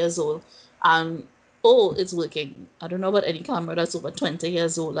 20 years old, and oh, it's working. I don't know about any camera that's over 20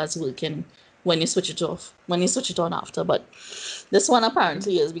 years old that's working when you switch it off, when you switch it on after, but this one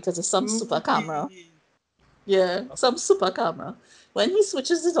apparently is because it's some super camera. Yeah, some super camera. When he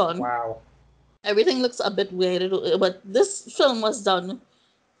switches it on, Wow. everything looks a bit weird. But this film was done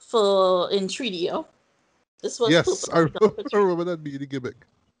for in 3D. This was Yes, I purposely done for I 3D. remember that being the gimmick.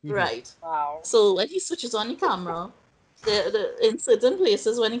 Mhm. Right. Wow. So when he switches on the camera, in certain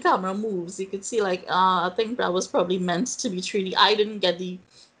places when the camera moves, you could see like I think that was probably meant to be 3D. I didn't get the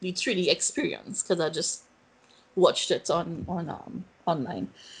 3D experience because I just watched it on online.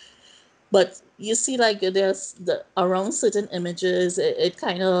 But you see like there's the around certain images, it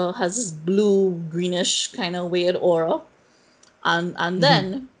kind of has this blue greenish kind of weird aura, and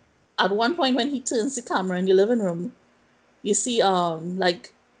then at one point when he turns the camera in the living room, you see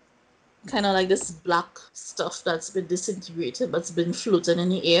like kind of like this black stuff that's been disintegrated but's been floating in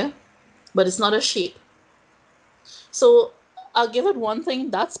the air, but it's not a shape. So I'll give it one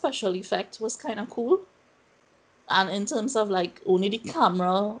thing, that special effect was kind of cool. And in terms of like only the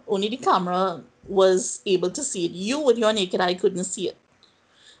camera was able to see it. You with your naked eye couldn't see it.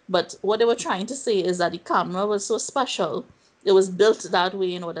 But what they were trying to say is that the camera was so special. It was built that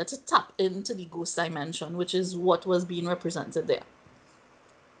way in order to tap into the ghost dimension, which is what was being represented there.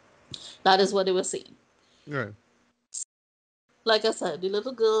 That is what they were saying. Right. Like I said, the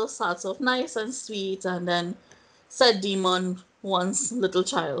little girl starts off nice and sweet, and then said demon wants little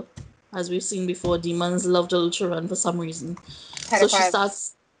child. As we've seen before, demons love little children for some reason. So she Pedophile.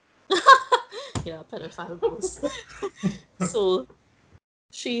 starts, yeah, pedophile ghost. So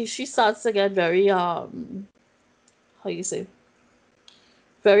she starts to get very how you say,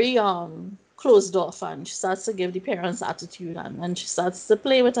 very closed off, and she starts to give the parents attitude, and she starts to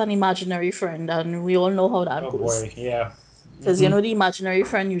play with an imaginary friend, and we all know how that Oh goes. boy. Yeah. Because the imaginary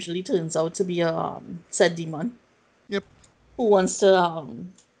friend usually turns out to be a said demon Yep. who wants to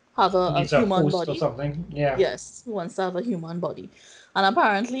have He a needs a human host or body. something. Yeah. Yes, who wants to have a human body. And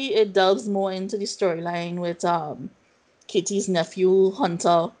apparently it delves more into the storyline with Kitty's nephew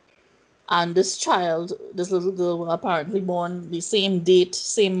Hunter and this child, this little girl, were apparently born the same date,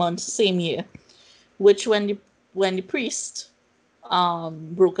 same month, same year. Which when the priest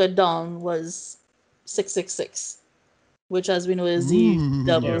broke it down was 666, which as we know is the Ooh.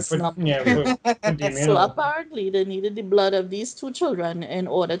 devil's number. For So Damien. apparently they needed the blood of these two children in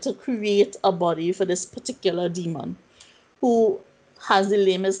order to create a body for this particular demon, who has the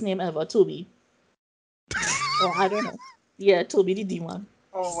lamest name ever, Toby. Or I don't know. Yeah, Toby the demon.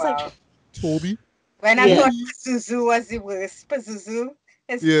 Oh It's like, wow. Toby. When I yeah. thought Toby. Pazuzu was the worst, Pazuzu,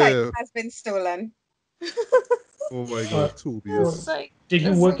 his title Yeah. has been stolen. Oh my Uh, God, Toby It's is like, did he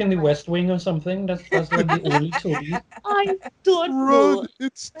it's work like, in the West Wing or something? That's like the only Toby. I don't run. know.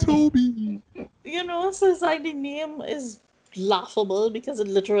 It's Toby. So it's like the name is laughable because it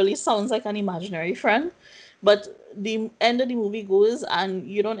literally sounds like an imaginary friend. But the end of the movie goes and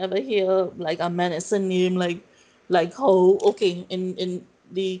you don't ever hear like a menacing name like how okay in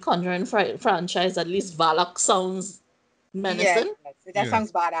the Conjuring franchise at least Valak sounds Yes, menacing. that Yeah.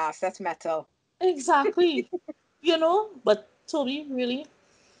 sounds badass. That's metal. Exactly. But Toby really.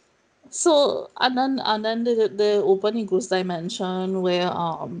 So and then the opening ghost dimension where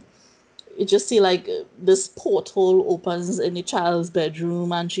you just see like this porthole opens in the child's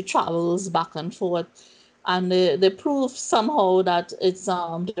bedroom and she travels back and forth, and they prove somehow that it's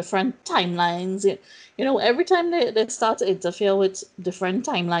different timelines. Every time they start to interfere with different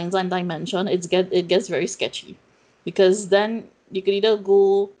timelines and dimension, it gets very sketchy, because then you could either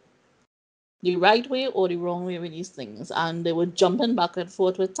go the right way or the wrong way with these things, and they were jumping back and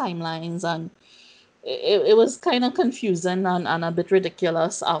forth with timelines, and it was kind of confusing and a bit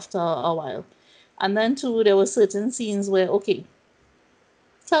ridiculous after a while. And then too, there were certain scenes where, okay,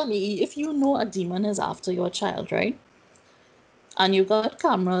 tell me, if you know a demon is after your child, right? And you got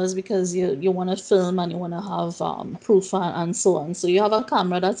cameras because you want to film and you want to have proof and so on. So you have a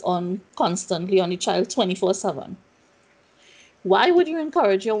camera that's on constantly on the child 24/7. Why would you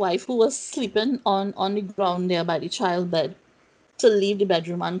encourage your wife, who was sleeping on the ground there by the child bed, to leave the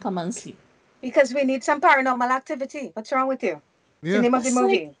bedroom and come and sleep? Because we need some paranormal activity. What's wrong with you? It's the Yeah. name of the It's like,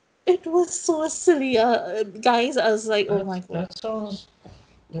 movie. it was so silly, guys. I was like, oh my That, god. that sounds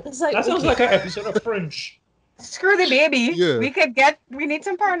It's like, that sounds okay. like an episode of Fringe. Screw the baby. Yeah. We need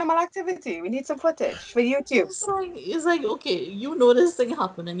some paranormal activity. We need some footage for YouTube. It's like, okay, you know this thing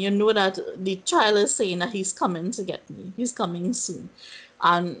happening. You know that the child is saying that he's coming to get me. He's coming soon.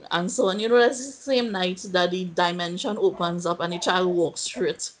 And so on. That's the same night that the dimension opens up and the child walks through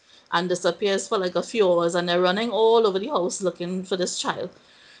it and disappears for like a few hours, and they're running all over the house looking for this child.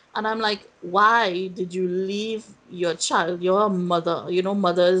 And I'm like, why did you leave your child? You're a mother.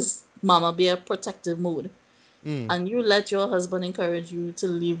 Mothers, mama bear protective mode. Mm. And you let your husband encourage you to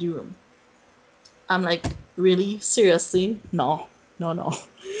leave the room. I'm like, really? Seriously? No, no, no.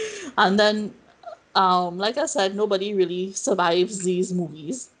 And then, like I said, nobody really survives these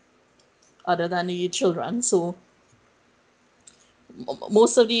movies other than the children. So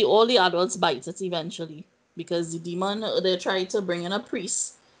most of all the adults bite it eventually, because the demon, they try to bring in a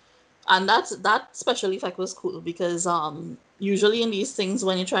priest. And that special effect was cool because usually in these things,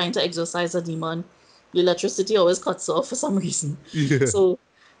 when you're trying to exorcise a demon, the electricity always cuts off for some reason. Yeah. So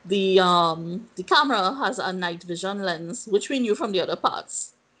the camera has a night vision lens, which we knew from the other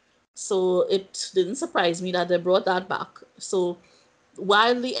parts. So it didn't surprise me that they brought that back. So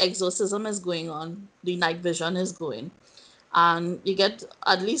while the exorcism is going on, the night vision is going, and you get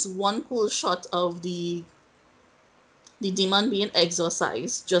at least one cool shot of the demon being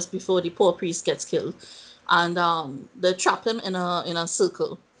exorcised just before the poor priest gets killed, and they trap him in a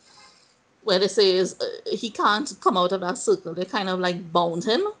circle where they say is he can't come out of that circle. They kind of like bound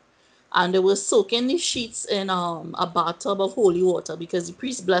him, and they were soaking the sheets in a bathtub of holy water, because the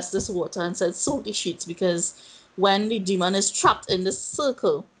priest blessed this water and said soak the sheets, because when the demon is trapped in this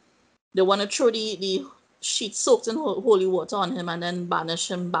circle, they want to throw the sheets soaked in holy water on him and then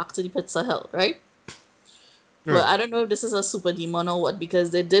banish him back to the pits of hell, right? Well, Right. I don't know if this is a super demon or what,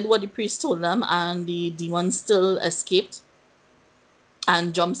 because they did what the priest told them, and the demon still escaped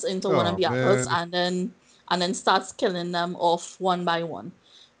and jumps into one of Oh the adults, man. and then starts killing them off one by one.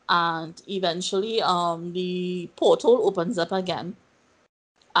 And eventually, the portal opens up again,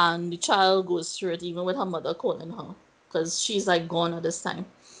 and the child goes through it, even with her mother calling her, because she's like gone at this time.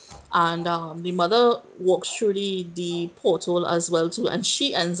 And the mother walks through the portal as well too, and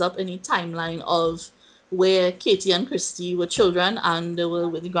she ends up in a timeline of where Katie and Christy were children, and they were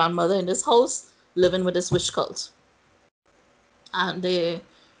with the grandmother in this house living with this witch cult, and they're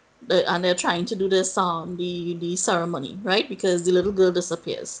trying to do this the ceremony, right? Because the little girl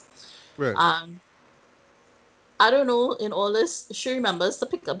disappears, Right. and I don't know, in all this, she remembers to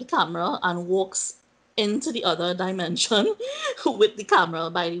pick up the camera and walks into the other dimension with the camera,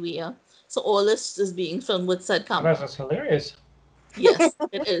 by the way. So all this is being filmed with said camera. That's hilarious. Yes,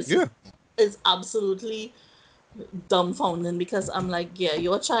 it is. Yeah. It's absolutely dumbfounding because I'm like, yeah,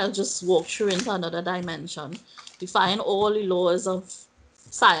 your child just walked through into another dimension, defying all the laws of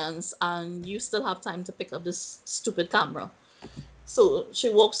science, and you still have time to pick up this stupid camera. So she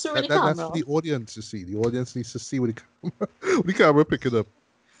walks through with the That's camera. for the audience to see. The audience needs to see what the camera, what the camera pick it up.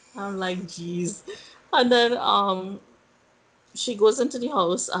 I'm like, geez. And then she goes into the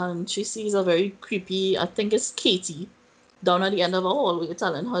house and she sees a very creepy, I think it's Katie, down at the end of a hallway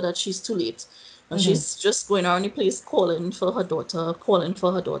telling her that she's too late. And she's just going around the place calling for her daughter, calling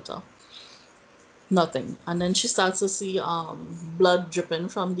for her daughter. Nothing. And then she starts to see blood dripping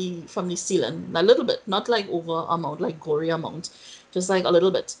from the ceiling. A little bit, not like over amount, like gory amount. Just like a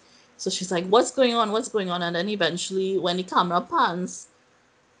little bit. So she's like, what's going on? What's going on? And then eventually when the camera pans,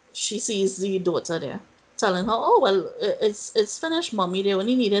 she sees the daughter there, telling her, "Oh well, it's finished, mommy. They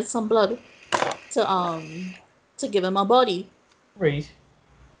only needed some blood to give him a body." Right.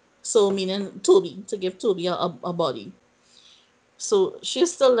 So meaning Toby, to give Toby a body. So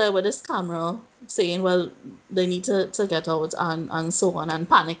she's still there with this camera, saying, "Well, they need to get out and so on, and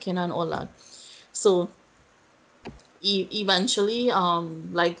panicking and all that." So eventually,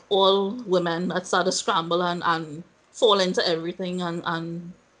 like all women, that start to scramble and fall into everything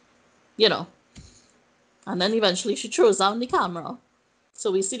and you know. And then eventually she throws down the camera.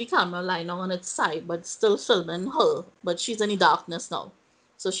 So we see the camera lying on its side, but still filming her. But she's in the darkness now.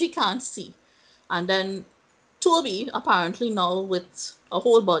 So she can't see. And then Toby, apparently now with a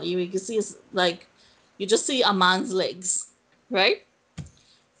whole body, we can see is like, you just see a man's legs, right?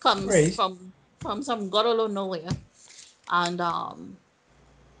 Comes Right. from some god alone nowhere. And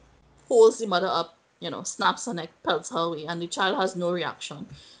holds the mother up, snaps her neck, pelts her away, and the child has no reaction.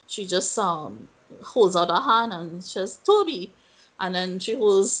 She just holds out her hand and says, Toby. And then she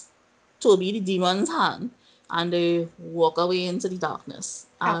holds Toby, the demon's hand, and they walk away into the darkness.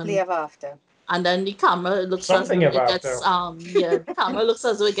 Happily ever after. And then the camera looks as Something though it about gets the camera looks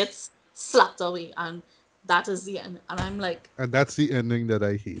as though it gets slapped away, and that is the end. And I'm like, And that's the ending that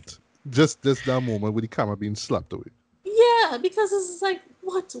I hate. Just that moment with the camera being slapped away. yeah, because it's like,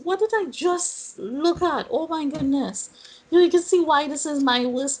 what did I just look at? Oh my goodness. You can see why this is my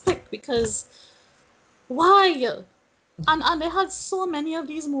worst pick, because why? And they had so many of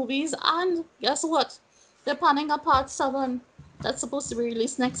these movies, and guess what? They're planning a part 7 that's supposed to be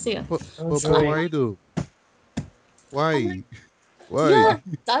released next year. But, Oh, but joy. why though? I'm Why? like, Why? yeah,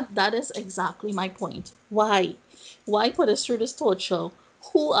 that is exactly my point. Why? Why put us through this torture?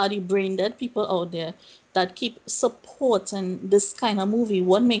 Who are the brain dead people out there that keep supporting this kind of movie?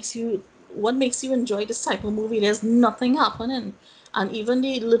 What makes you enjoy this type of movie? There's nothing happening. And even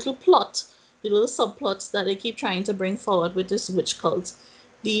the little plot, the little subplots that they keep trying to bring forward with this witch cult,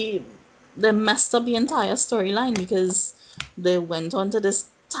 the they messed up the entire storyline because they went on to this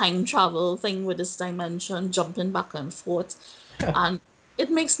time travel thing with this dimension, jumping back and forth, and it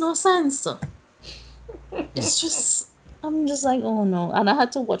makes no sense. It's just, I'm just like, oh no. And I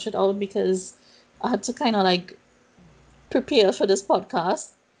had to watch it out because I had to kind of like prepare for this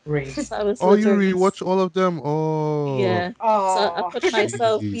podcast. Right. So I was Oh, you literally, rewatch all of them? Oh, yeah. So I Oh, put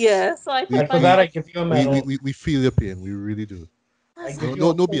myself, we, yeah. So I we, put And for we, that, I myself, give you a we, we, medal. we, we feel your pain. We really do. I I was give like, you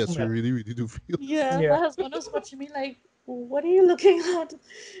a No, full BS. We medal. really, really do feel. yeah. Yeah. My husband was watching me like, what are you looking at?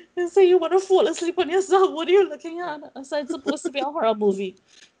 He said, you want to fall asleep on yourself. What are you looking at? I said, it's supposed to be a horror movie.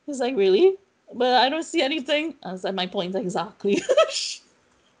 He's like, really? But I don't see anything. I said, my point exactly.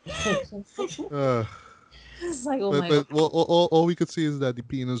 Uh, It's like, oh but my god. but all we could say is that the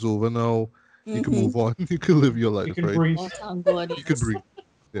pain is over now. You can Mm-hmm. move on. You can live your You life, can right? breathe. Oh, thank God, You can yes. breathe.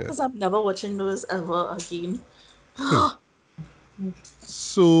 Yeah. Because I'm never watching those ever again.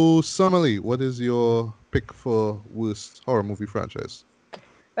 So, Sommerleigh, what is your pick for worst horror movie franchise?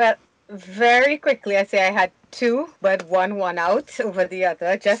 well, very quickly, I say I had two, but one won out over the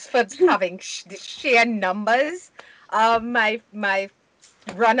other just for having the sheer numbers. My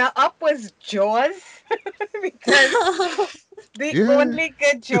runner up was Jaws because the Yeah, only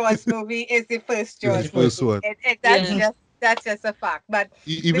good Jaws movie is the first is the Jaws first movie. one. That's Yeah. Mhm. just a fact. But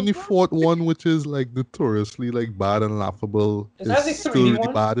Even the the one fourth one, which is like notoriously like bad and laughable, Is is that the still 3D really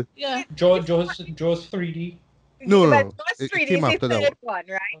one? bad. Yeah. Jaws 3D. No, no, But no. Jaws It 3D is came the after that third one. one,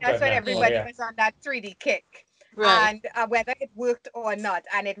 right? Okay, That's when next. Oh Yeah. everybody yeah. was on that 3D kick, Right. and whether it worked or not,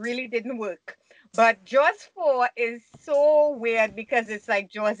 and it really didn't work. But Jaws 4 is so weird because it's like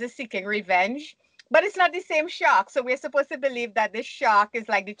Jaws is seeking revenge, but it's not the same shark. So we're supposed to believe that this shark is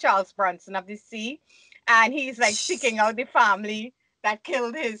like the Charles Bronson of the sea, and he's like seeking out the family that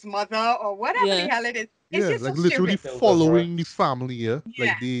killed his mother or whatever the Yeah. hell it is. It's Yeah, just like so literally stupid. Killed his following the rats. family. Yeah, Yeah,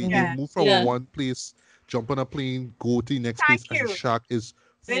 like they Mhm. yeah. move from Yeah. one place, jump on a plane, go to the next Thank place, and the you. shark is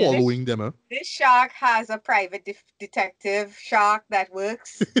This, Yeah. this following them. Huh? this shark has a private detective shark that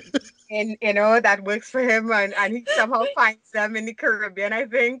works in, that works for him, and he somehow finds them in the Caribbean. I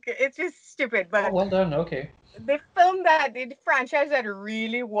think it's just stupid. Oh, But well done. Okay. the franchise that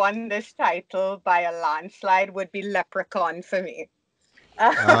really won this title by a landslide would be Leprechaun for me.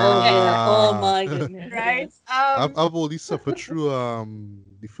 Oh yeah. Oh Ah, my goodness. Right? Yes. I've only suffered through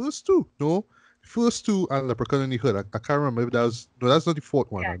the first two. No, the first two and Leprechaun in the Hood. I can't remember if that was no. That's not the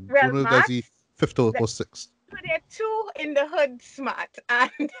fourth one. Yeah. I Well, don't know if that's the Max, fifth or sixth. there are two in the hood smart, and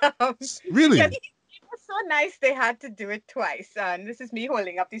because Really? it was so nice they had to do it twice. And this is me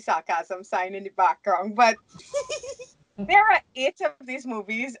holding up the sarcasm sign in the background, but there are 8 of these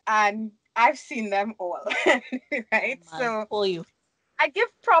movies, and I've seen them all. Oh Right? my. So For you. I give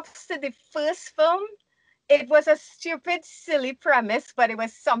props to the first film. It was a stupid, silly premise, but it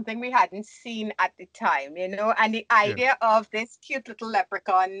was something we hadn't seen at the time, and the Yeah. idea of this cute little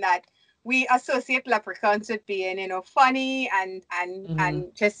leprechaun that we associate leprechauns with being, funny Mhm.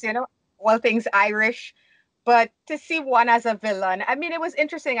 and just, all things Irish. But to see one as a villain, I mean, it was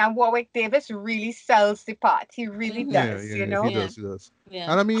interesting. And Warwick Davis really sells the part. He really Mhm. Yeah, does, yeah, yeah. He Yeah. does. He does.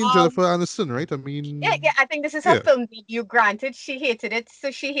 Yeah. And I mean Um, Jennifer Aniston, right? I yeah, mean, yeah, I think this is her yeah. film debut. Granted, she hated it.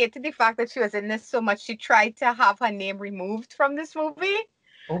 So she hated the fact that she was in this so much. She tried to have her name removed from this movie.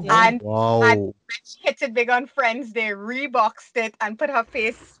 Oh Yeah. boy. And Wow. when she hit it big on Friends, they reboxed it and put her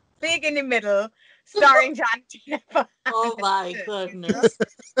face big in the middle, starring John Jennifer Oh my Aniston. goodness.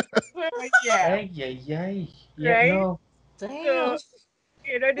 Yeah, Ay, ay, ay. Yeah, right. no. Damn. So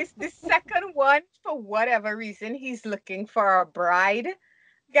this second one, for whatever reason, he's looking for a bride.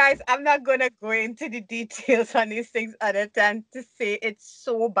 Guys, I'm not gonna go into the details on these things other than to say it's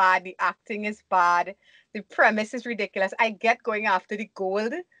so bad. The acting is bad. The premise is ridiculous. I get going after the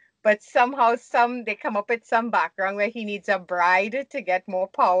gold, but somehow they come up with some background where he needs a bride to get more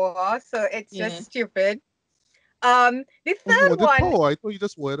power. So it's Yeah. just stupid. The Oh, he third wanted one, power. I thought you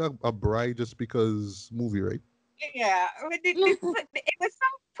just wanted a bride just because movie, right? yeah, it was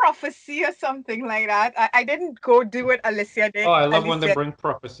some prophecy or something like that. I didn't go do what Alicia Oh, did. I love when they Alicia, bring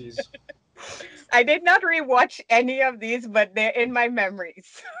prophecies. I did not rewatch any of these, but they're in my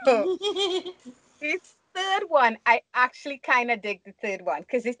memories. So this third one, I actually kind of dig the third one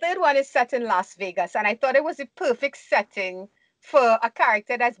because the third one is set in Las Vegas, and I thought it was a perfect setting for a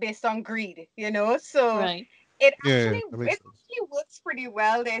character that's based on greed, So Right. it Yeah, actually that it makes sense. actually works pretty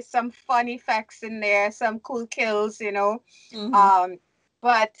well. There's some fun effects in there, some cool kills. Mm-hmm. Um,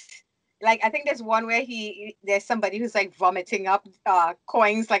 but like I think there's one where there's somebody who's like vomiting up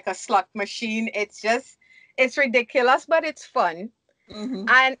coins like a slot machine. It's ridiculous, but it's fun. Mm-hmm.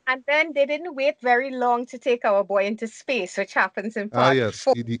 And then they didn't wait very long to take our boy into space, which happens in Ah, part yes,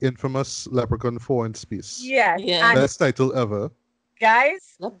 four. the infamous Leprechaun 4 in space. Yes, Yeah. and Best title ever.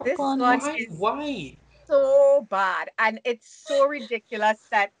 guys, this Leprechaun one is. Why? is Why? so bad, and it's so ridiculous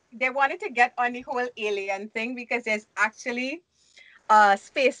that they wanted to get on the whole alien thing because there's actually a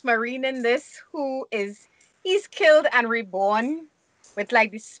space marine in this he's killed and reborn with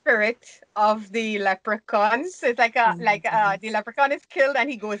like the spirit of the leprechaun. So it's like Oh my the goodness. leprechaun is killed and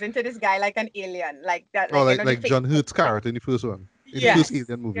he goes into this guy like an alien, like that, Oh, like like the like face. John Hurt's character in the first one, in the first Yes,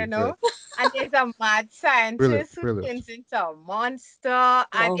 Alien movie. Yeah, and there's a mad brilliant, scientist who brilliant. turns into a monster,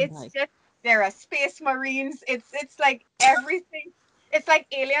 and Oh it's my. just there are space marines. It's like everything. It's like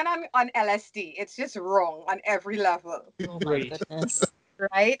Alien on LSD. It's just wrong on every level, Oh my Great. goodness.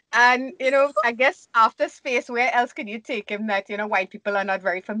 right? And I guess after space, where else could you take him that white people are not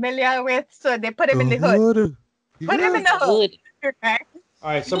very familiar with? So they put him in The the hood. hood. Put him Yeah. in the Good. hood, right?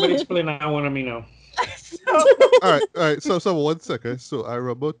 All right, somebody explain that one to me now. So All right. So 1 second. So I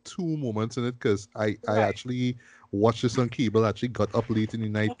remember two moments in it because I right, actually watched this on cable. Actually got up late in the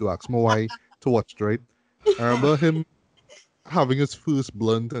night to ask my why to watch it. Right. I remember him having his first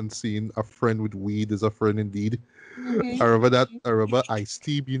blunt and seeing a friend with weed is a friend indeed. I mhm, remember that. I remember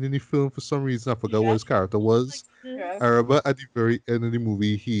Ice-T being in the film for some reason. I forgot what yeah, his character was. yeah, I remember at the very end of the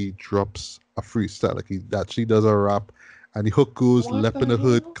movie, he drops a freestyle. Like he actually does a rap, and the hook goes, What "Left in the the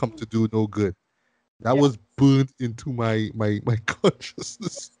hood, hell? come to do no good." That yeah, was burnt into my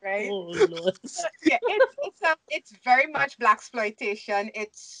consciousness. right. Oh Lord. Yeah, it's very much black exploitation.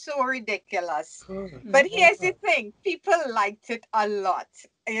 It's so ridiculous. Good But Mm. here's the God. thing, people liked it a lot,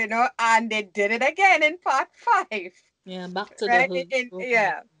 and they did it again in part 5, Yeah, back to the right? hood. Oh my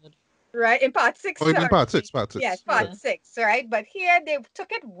Yeah. God. right? In part six, Oh, you mean sorry. part Yes, six. part Right. Yeah. six, right? But here they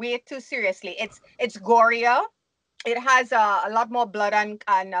took it way too seriously. It's gorier. It has a lot more blood and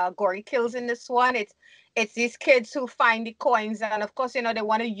gory kills in this one. It's these kids who find the coins, and of course, they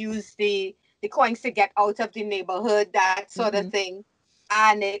want to use the coins to get out of the neighborhood, that sort of Mm-hmm. thing.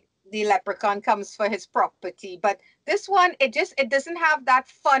 And the leprechaun comes for his property. But this one, it doesn't have that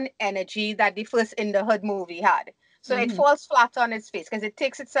fun energy that the first In the Hood movie had. So it Mm-hmm. falls flat on its face because it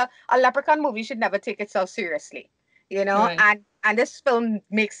takes itself. A leprechaun movie should never take itself seriously, Right. and this film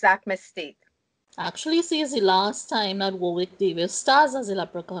makes that mistake. Actually, this is the last time that Warwick Davis stars as a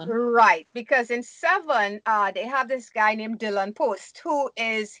leprechaun. Right, because in seven, they have this guy named Dylan Post,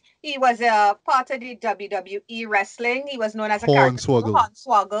 he was a part of the WWE wrestling. He was known as a character called Hornswoggle.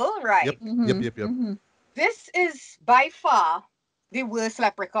 Hornswoggle, Yep. right? Mm-hmm. Yep. Mm-hmm. This is by far the worst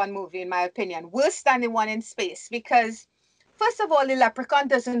Leprechaun movie, in my opinion. Worse than the one in space, because first of all, the leprechaun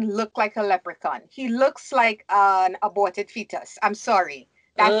doesn't look like a leprechaun. He looks like an aborted fetus. I'm sorry.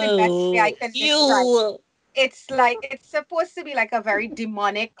 That's the best way I Oh, can describe. you. It's supposed to be like a very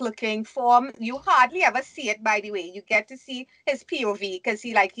demonic looking form. You hardly ever see it, by the way. You get to see his POV because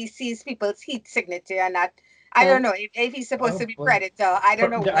he sees people's heat signature and that. I don't Oh, know if he's supposed Oh to be boy. predator. I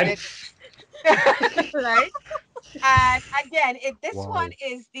don't know what I, it is. Right? And again, this one Wow.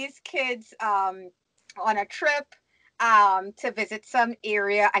 is these kids on a trip to visit some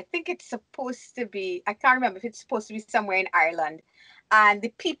area. I think it's supposed to be, I can't remember if it's supposed to be somewhere in Ireland. And the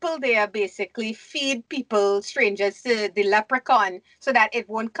people there basically feed people, strangers, to the leprechaun so that it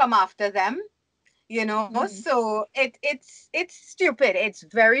won't come after them. mm-hmm. So it's stupid. It's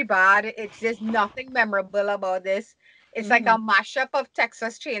very bad. It's There's nothing memorable about this. It's like Mm-hmm. a mashup of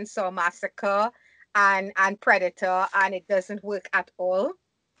Texas Chainsaw Massacre and Predator, and it doesn't work at all.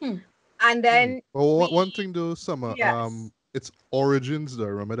 Hmm. And Hmm. then Well, we one thing though, Summer, yes, its origins though.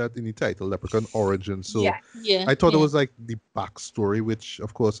 Remember that in the title, Leprechaun Origins. So yes. Yeah, I thought it yeah. was like the backstory, which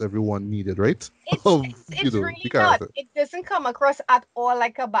of course everyone needed, right? It's Of it's it's the really not. character. It doesn't come across at all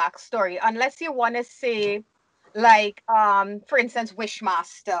like a backstory, unless you want to say, like, for instance,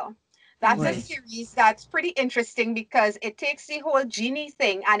 Wishmaster. That's a Mm-hmm. right. series that's pretty interesting because it takes the whole genie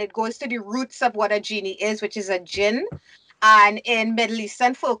thing and it goes to the roots of what a genie is, which is a jinn. And in Middle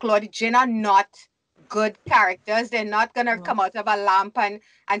Eastern folklore, the jinn are not good characters. They're not gonna Well, come out of a lamp and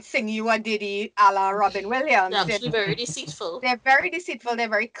sing you a ditty a la Robin they're Williams. actually very deceitful. They're very deceitful, they're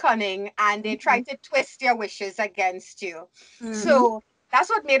very cunning, and they Mm-hmm. try to twist your wishes against you. Mm-hmm. So that's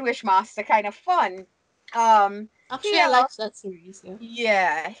what made Wishmaster kind of fun. Um, Actually, I here, like that series. Yeah.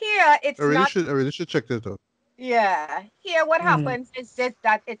 yeah, here it's not. I really should check that out. Yeah, here what Hmm. happens is just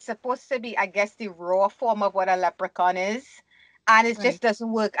that it's supposed to be, I guess, the raw form of what a leprechaun is, and it Right. just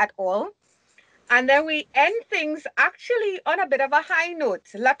doesn't work at all. And then we end things actually on a bit of a high note.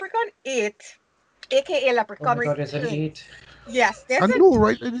 Leprechaun 8, aka Oh Leprechaun my God, is it Returns. eight? Yes, I there's a know,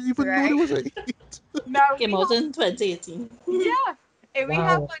 right? I didn't even know there right. was a. Now Came we out have in 2018. Yeah, and we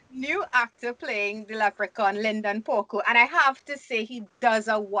have Wow. a new actor playing the leprechaun, Lyndon Poco, and I have to say he does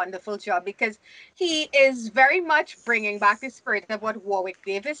a wonderful job because he is very much bringing back the spirit of what Warwick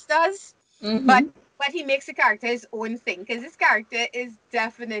Davis does, but Mm-hmm. he makes the character his own thing because his character is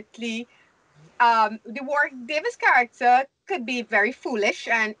definitely the Warwick Davis character could be very foolish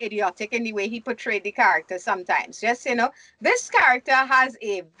and idiotic in the way he portrayed the character sometimes. Just, this character has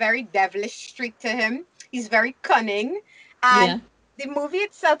a very devilish streak to him. He's very cunning. And Yeah. the movie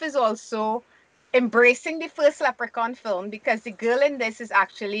itself is also embracing the first Leprechaun film because the girl in this is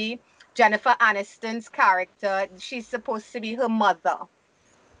actually Jennifer Aniston's character. She's supposed to be her mother,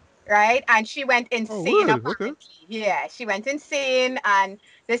 right? And she went Oh, insane word. Okay. apparently. Yeah, she went insane, and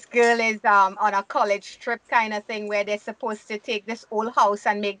this girl is on a college trip kind of thing where they're supposed to take this old house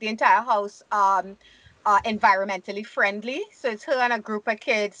and make the entire house environmentally friendly. So it's her and a group of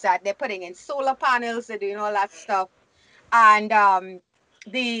kids that they're putting in solar panels, they're doing all that stuff. And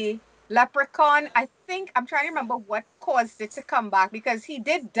the leprechaun, I think I'm trying to remember what caused it to come back because he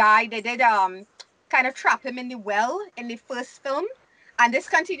did die. They did kind of trap him in the well in the first film, and this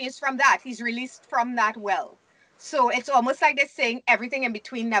continues from that. He's released from that well. So it's almost like they're saying everything in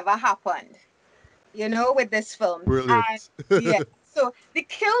between never happened, with this film. And Brilliant. yeah, so the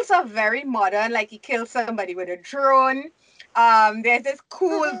kills are very modern. Like he kills somebody with a drone. There's this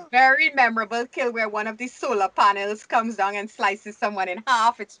cool, very memorable kill where one of these solar panels comes down and slices someone in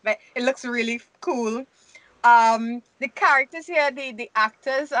half. It looks really cool. The characters here, the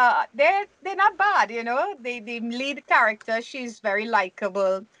actors, they're not bad, the lead character, she's very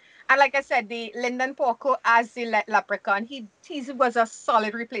likable. And like I said, the Lyndon Porco as the leprechaun, he was a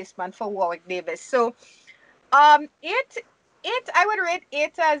solid replacement for Warwick Davis. So it I would rate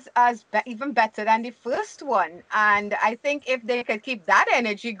it as even better than the first one. And I think if they could keep that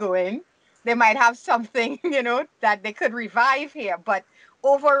energy going, they might have something, that they could revive here. But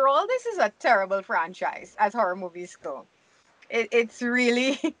overall, this is a terrible franchise as horror movies go. It's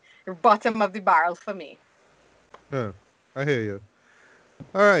really bottom of the barrel for me. Yeah, I hear you.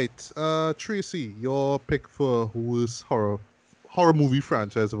 All right, Tracy, your pick for worst horror movie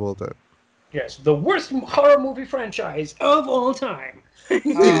franchise of all time Yes, the worst horror movie franchise of all time.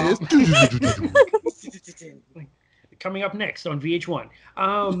 is. Coming up next on VH1.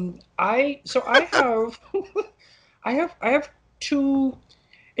 I have I have two.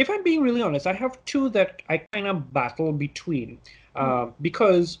 If I'm being really honest, I have two that I kind of battle between,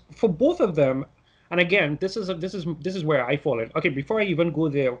 because for both of them, and again, this is where I fall in. Okay, before I even go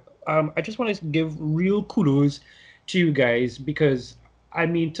there, I just want to give real kudos to you guys because I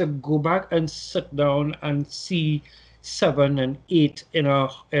mean to go back and sit down and see 7 and 8 in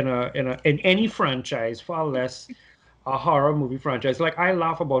any franchise, far less a horror movie franchise. Like I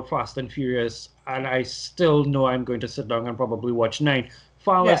laugh about Fast and Furious, and I still know I'm going to sit down and probably watch 9.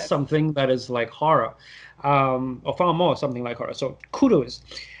 Far less Yes. something that is like horror, or far more something like horror. So kudos.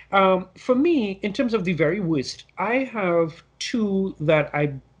 For me, in terms of the very worst, I have two that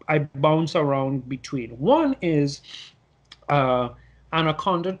I bounce around between. One is uh,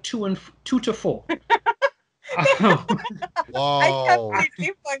 Anaconda 2 to 4. I Wow.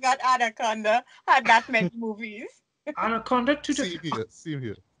 completely forgot Anaconda had that many movies. Anaconda 2 to Same here. Same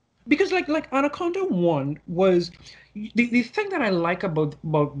here. because like Anaconda 1 was the thing that I like about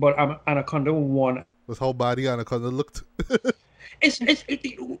Anaconda 1 Was how bad the Anaconda looked.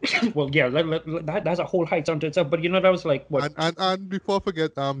 well, yeah, that's a whole height unto itself, but that was like what. And before I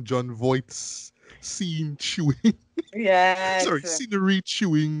forget, John Voight's scene chewing, sorry, Yes. scenery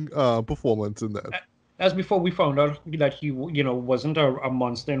chewing performance in that. That's before we found out that he wasn't a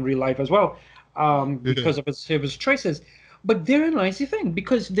monster in real life as well, because of his choices. But therein lies the thing,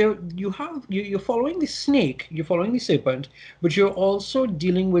 because you're following the snake, you're following the serpent, but you're also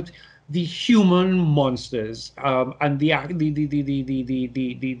dealing with the human monsters, and the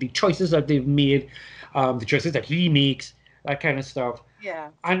choices that they've made, the choices that he makes, that kind of stuff. Yeah.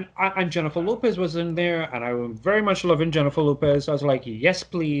 And Jennifer Lopez was in there, and I was very much loving Jennifer Lopez. I was like, yes,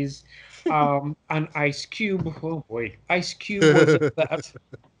 please. And Ice Cube, oh boy, Ice Cube was in that.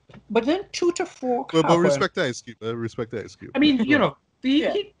 But then 2 to 4 But happened. respect to Ice Cube. Respect to Ice Cube. I mean, Yeah.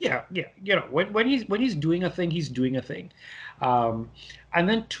 when he's doing a thing, he's doing a thing. And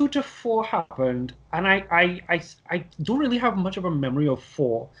then 2 to 4 happened, and I don't really have much of a memory of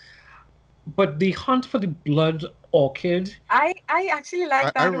 4, but the hunt for the blood orchid. I actually like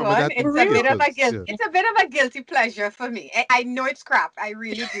I that remember one. that It's in a bit of a theaters, guilt. yeah. It's a bit of a guilty pleasure for me. I know it's crap. I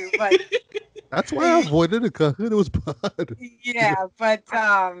really do, but That's why I avoided it, because I heard it was bad. yeah, but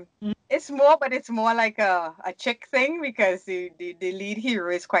it's more like a chick thing because the lead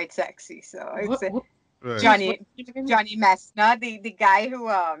hero is quite sexy. So it's Right. Johnny Messner, the guy who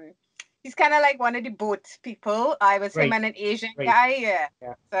he's kind of like one of the boat people. I was him Right. and an Asian Right. guy. Yeah.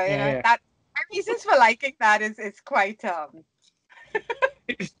 Yeah. So Yeah. that my reasons for liking that is quite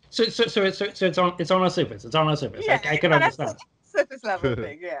So it's on a surface. It's on a surface. yeah. I can That's understand. a surface level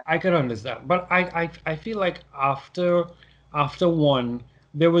thing. Yeah. I can understand, but I feel like after 1,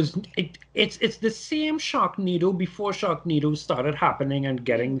 there was it's the same Sharknado before Sharknado started happening and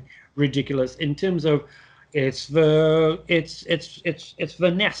getting ridiculous in terms of it's the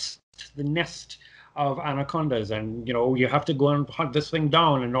nest of anacondas, and you have to go and hunt this thing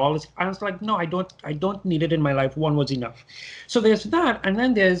down and all this. I was like, no, I don't need it in my life. 1 was enough. So there's that, and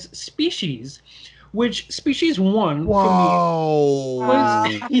then there's Species, which Species 1 for Wow.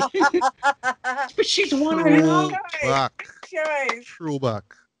 me Species 1 I love. Throwback. Choice. Throwback.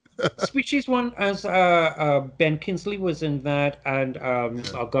 Species 1 as Ben Kingsley was in that, and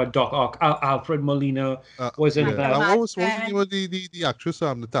oh god, Doc Ock, Alfred Molina was in Yeah. that. What was the name of the actress?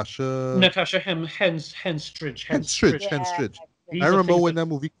 Natasha Henstridge. Henstridge. These I are remember things when that- that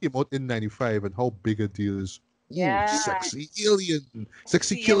movie came out in '95 and how big a deal is. Ooh, Yeah. sexy alien,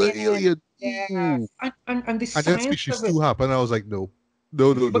 sexy killer alien. Yeah. Ooh. and the And then science Species of it. 2 happened. I was like, no.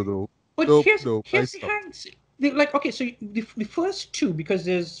 But Nope, here's nope. I here's the stopped. hang. Okay, so the first 2, because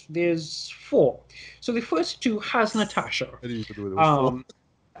there's 4. So the first 2 has Natasha. I didn't even know it was Um,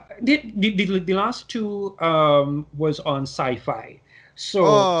 the last 2 was on Sci-Fi. So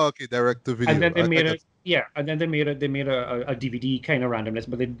Oh, okay, direct to video. and then they I made got it. Yeah, and then they made a DVD kind of randomness,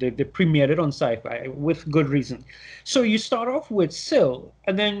 but they premiered it on Sci-Fi with good reason. So you start off with Syl,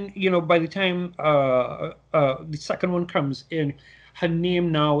 and then by the time the second one comes in, her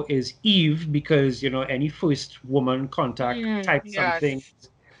name now is Eve because, any first woman contact type something,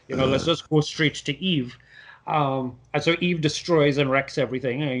 Yes. let's just go straight to Eve. And so Eve destroys and wrecks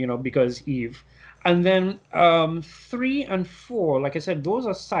everything, because Eve. And then 3 and 4, like I said, those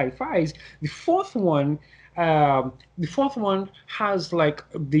are sci-fis. The fourth one has like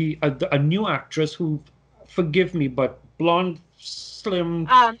a new actress who, forgive me, but blonde, slim,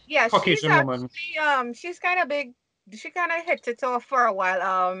 Yeah, she's Caucasian woman. actually she's kind of big. She kind of hit it off for a while.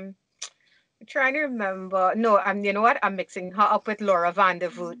 I'm trying to remember. No, you know what? I'm mixing her up with Laura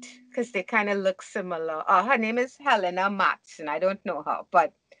Vandervoot because they kind of look similar. Her name is Helena Matson. I don't know her,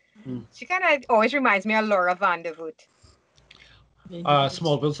 but Mm. she kind of always reminds me of Laura Vandervoot.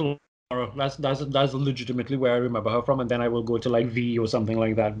 Smallville, so that's legitimately where I remember her from, and then I will go to like V or something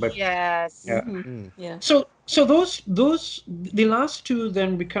like that. But Yes. yeah. Mm. Yeah. So those the last two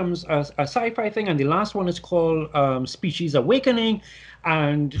then becomes a sci-fi thing, and the last one is called Species Awakening,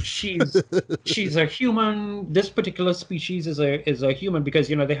 and she's a human. This particular species is a human because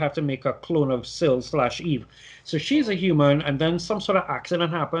they have to make a clone of Sil/Eve. So she's a human, and then some sort of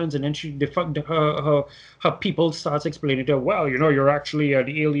accident happens, and then her people starts explaining to her, well, you're actually an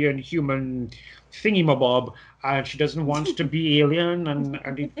alien human thingy-mabob, and she doesn't want to be alien,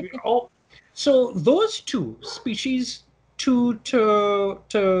 all. So those two species, 2 to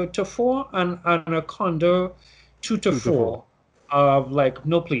 4, and anaconda, 2 to 4, 2 to 4. like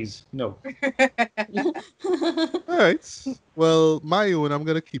no, please, no. All right. Well, my own, I'm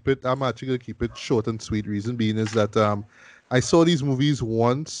actually gonna keep it short and sweet. Reason being is that I saw these movies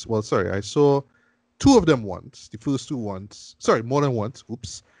once. Well, sorry, I saw two of them once. The first two once. Sorry, more than once.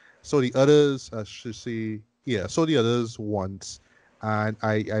 Oops. So the others, I should say, yeah, I saw the others once, and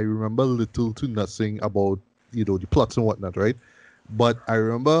I remember little to nothing about the plots and whatnot, right? But I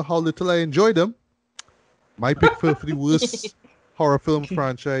remember how little I enjoyed them. My pick for the worst horror film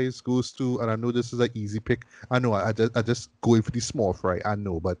franchise goes to, and I know this is an easy pick. I know I just going for the small fry. I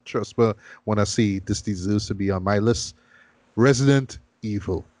know, but trust me when I say this deserves to be on my list. Resident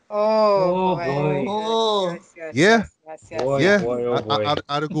Evil. Oh Oh boy. boy, Yes, Oh, yes, yes, Yeah, yes, yes, yes, boy, yeah. yes. boy, oh boy.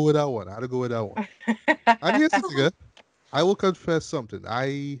 I'd go with that one. I'd go with that one. And here's the thing, I will confess something.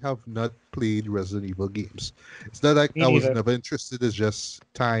 I have not played Resident Evil games. It's not like Me I was neither. never interested. It's just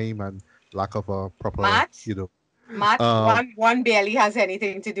time and lack of a proper, Matt, Matt, Um, one barely has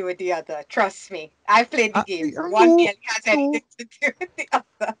anything to do with the other. Trust me. I've played the games. I One know, barely has I know, anything to do with the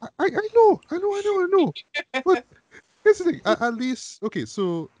other. I know. But here's the thing. At least, okay,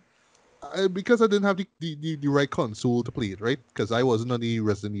 so because I didn't have the right console to play it, right? Because I wasn't on the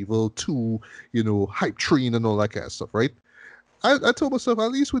Resident Evil 2, hype train and all that kind of stuff, right? I told myself,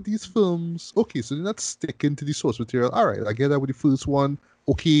 at least with these films, okay, so they're not sticking to the source material. All right, I get that with the first one,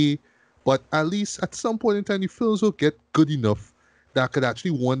 okay, but at least at some point in time, the films will get good enough that I could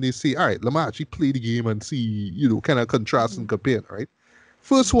actually one day say, all right, let me actually play the game and see, kind of contrast and compare, right?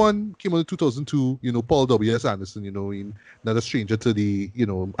 First one came out in 2002, Paul W.S. Anderson, not a stranger to the,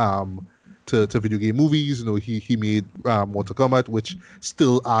 to video game movies. He made Mortal Kombat, which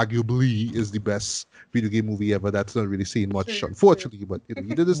still arguably is the best video game movie ever. That's not really saying much, True, true. unfortunately, but he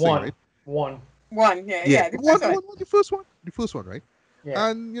did his thing, right? One. One, yeah, Yeah, yeah, the first one. the first one, right? Yeah.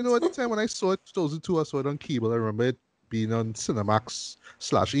 And at the time when I saw it, 2002, I saw it on cable. I remember it being on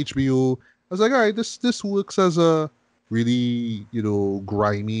Cinemax/HBO. I was like, all right, this works as a really,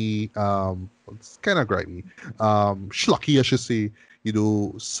 grimy, it's kind of grimy, schlocky, I should say,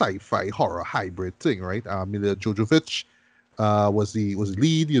 sci-fi horror hybrid thing, right? Mila Jovovich was the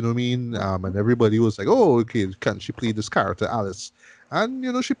lead, you know what I mean? And everybody was like, oh, okay, can she play this character, Alice? And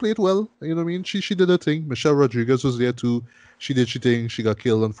she played well, you know what I mean? She did her thing. Michelle Rodriguez was there too. She did she thing. She got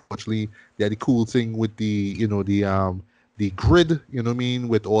killed, unfortunately. They had the cool thing with the grid, you know what I mean,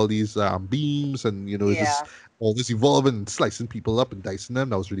 with all these beams and just Yeah. always evolving and slicing people up and dicing them.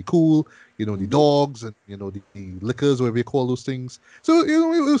 That was really cool. The dogs and the liquors, whatever you call those things. So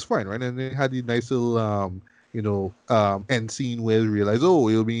it was fine, right? And they had the nice little end scene where you realize, oh,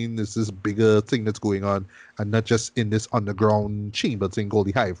 you mean there's this bigger thing that's going on, and not just in this underground chamber thing called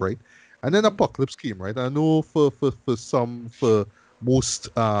the Hive, right? And then Apocalypse came, right? I know for most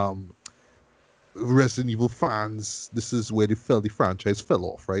Resident Evil fans, this is where the franchise fell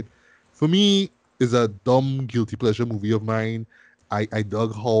off, right? For me, it's a dumb guilty pleasure movie of mine. I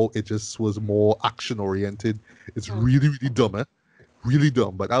dug how it just was more action oriented. It's really, really dumb, eh? Really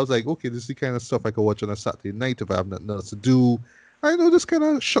dumb. But I was like, okay, this is the kind of stuff I could watch on a Saturday night if I have nothing else to do. I know, just kind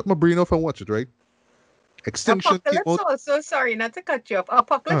of shut my brain off and watch it, right? Extinction came Apocalypse out. also, sorry, not to cut you off.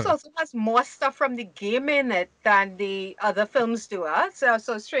 Apocalypse Uh, also has more stuff from the game in it than the other films do. So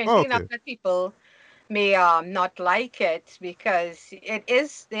oh, strangely enough, okay. that people may not like it because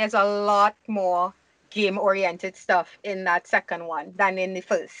there's a lot more game oriented stuff in that second one than in the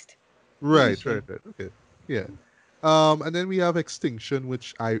first. Right, right, right. Okay. Yeah. And then we have Extinction,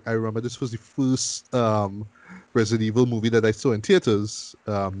 which I remember this was the first Resident Evil movie that I saw in theaters.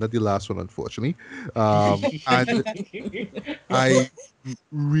 Not the last one, unfortunately. And I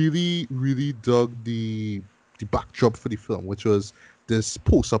really, really dug the backdrop for the film, which was this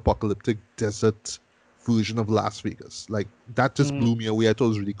post-apocalyptic desert version of Las Vegas. Like that just blew me away. I thought it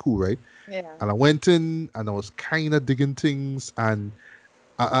was really cool, right? Yeah. And I went in and I was kind of digging things, and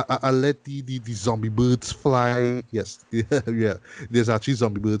I let the zombie birds fly. Yes, yeah. There's actually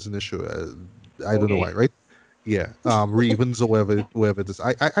zombie birds in the show. I don't know why, right? Yeah, ravens or whatever it is.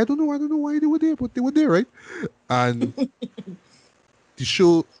 I don't know. I don't know why they were there, but they were there, right? And the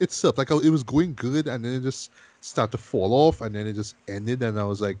show itself, like it was going good, and then it just started to fall off, and then it just ended, and I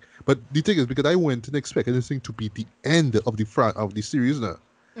was like, but the thing is, because I went and expected this thing to be the end of the front of the series now,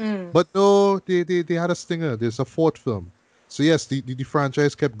 but no, they had a stinger. There's a fourth film, so yes, the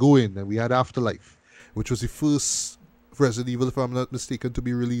franchise kept going, and we had Afterlife, which was the first Resident Evil, if I'm not mistaken, to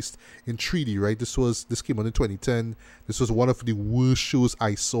be released in 3D. Right, this came out in 2010. This was one of the worst shows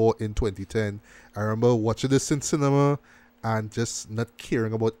I saw in 2010. I remember watching this in cinema and just not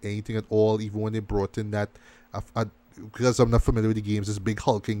caring about anything at all, even when they brought in that, because I'm not familiar with the games, this big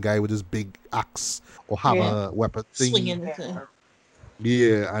hulking guy with this big axe or hammer weapon thing. Swinging.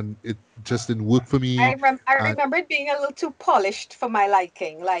 Yeah, and it just didn't work for me. I remember it being a little too polished for my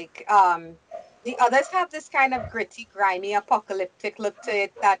liking. Like, the others have this kind of gritty, grimy, apocalyptic look to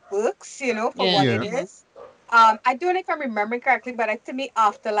it that works, for what it is. I don't know if I'm remembering correctly, but to me,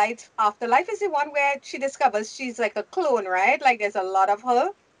 Afterlife is the one where she discovers she's like a clone, right? Like there's a lot of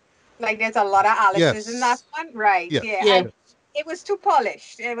her, like there's a lot of Alice's in that one, right? Yeah. It was too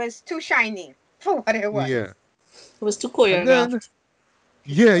polished. It was too shiny for what it was. Yeah. It was too choreographed.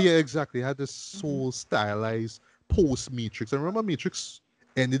 Yeah, exactly. It had this so stylized post Matrix. I remember Matrix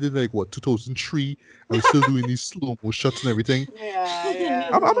ended in like what 2003, and we're still doing these slow mo shots and everything. Yeah.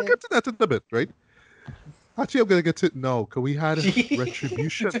 I'm gonna get to that in a bit, right? Actually, I'm gonna get to it now because we had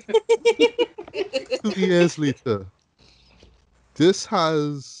Retribution 2 years later. This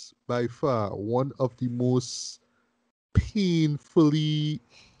has by far one of the most painfully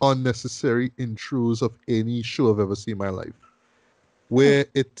unnecessary intros of any show I've ever seen in my life. Where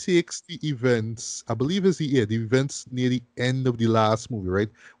it takes the events, I believe it's the events near the end of the last movie, right?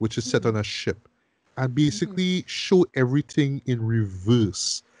 Which is set on a ship. And basically show everything in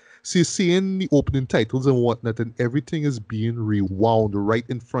reverse. So you're seeing the opening titles and whatnot, and everything is being rewound right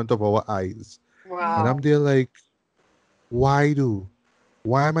in front of our eyes. Wow. And I'm there like, why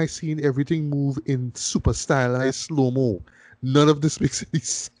am I seeing everything move in super stylized slow-mo? None of this makes any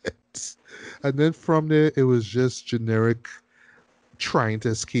sense. And then from there, it was just generic trying to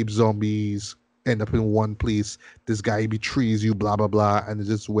escape zombies, end up in one place, this guy betrays you, blah, blah, blah, and it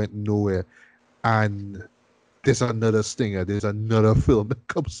just went nowhere. And there's another stinger, there's another film that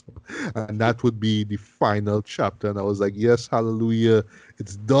comes up, and that would be the final chapter. And I was like, yes, hallelujah,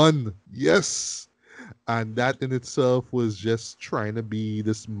 it's done, yes. And that in itself was just trying to be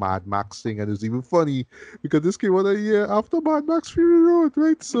this Mad Max thing. And it's even funny because this came out a year after Mad Max Fury Road,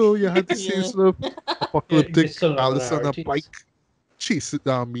 right? So you had the same sort of apocalyptic Alice on a bike chase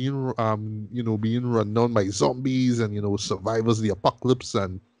being run down by zombies and survivors of the apocalypse,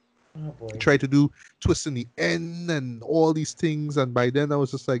 and try to do twists in the end and all these things. And by then I was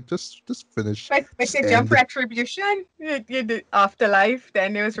just like, just finish. But you jump Retribution, you did Afterlife,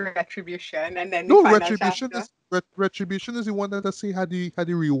 then there was Retribution, and then the final chapter. Retribution is the one that I say had the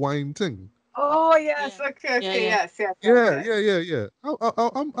rewind thing. Oh yes, okay, yes. Yeah. I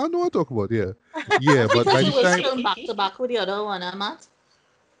know what I talk about. Yeah, but by the time filmed back to back with the other one, Matt.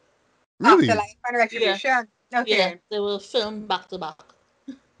 Really? Afterlife and Retribution. Yeah. Okay. Yeah, they were filmed back to back.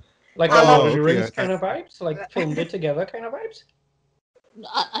 Like a Lord of the Rings kind of vibes, like filmed it together kind of vibes.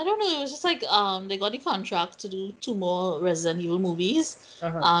 I don't know. It was just like they got the contract to do 2 more Resident Evil movies,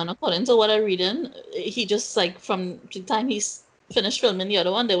 and according to what I'm reading, he just like from the time he's finished filming the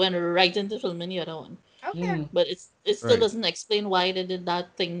other one, they went right into filming the other one. Okay. But it still doesn't explain why they did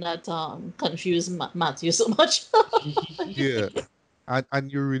that thing that confused Matthew so much. Yeah.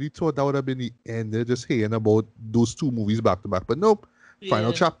 And you really thought that would have been the end. They're just hearing about those 2 movies back to back. But nope.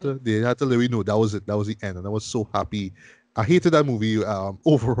 Final chapter. They had to let me know that was it. That was the end. And I was so happy. I hated that movie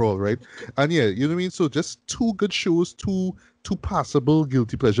overall, right? And yeah, you know what I mean? So just 2 good shows, two passable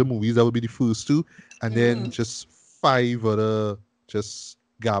guilty pleasure movies. That would be the first 2. And then just 5 other just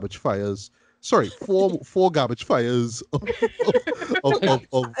garbage fires sorry, four garbage fires of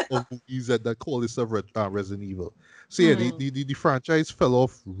movies that call themselves Resident Evil. So yeah, the franchise fell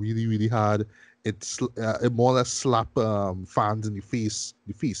off really, really hard. It more or less slapped fans in the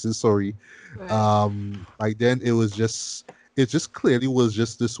faces. Sorry. By then it just clearly was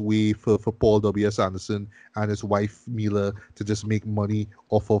just this way for Paul W.S. Anderson and his wife Mila to just make money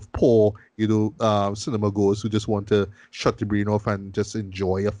off of poor, cinema goers who just want to shut the brain off and just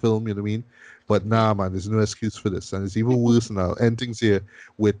enjoy a film, you know what I mean? But nah, man, there's no excuse for this, and it's even worse now. Endings here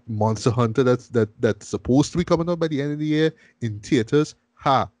with Monster Hunter that's supposed to be coming out by the end of the year in theaters.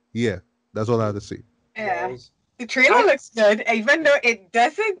 Yeah, that's all I have to say. Yeah. The trailer looks good, even though it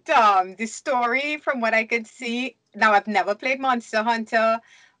doesn't. The story, from what I could see, now I've never played Monster Hunter,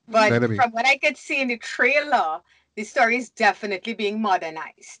 but from what I could see in the trailer, the story is definitely being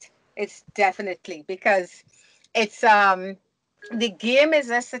modernized. It's definitely, because it's the game is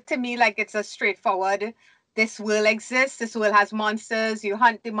just, to me, like it's a straightforward. This world exists. This world has monsters. You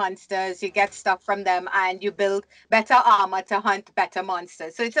hunt the monsters. You get stuff from them, and you build better armor to hunt better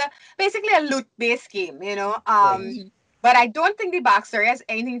monsters. So it's basically a loot-based game, But I don't think the backstory has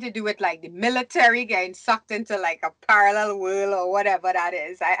anything to do with like the military getting sucked into like a parallel world or whatever that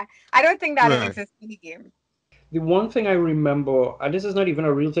is. I don't think that exists in the game. The one thing I remember, and this is not even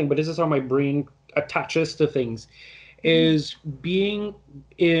a real thing, but this is how my brain attaches to things, is being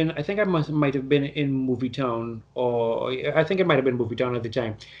in, I think I might have been in Movietown, or I think it might have been Movietown at the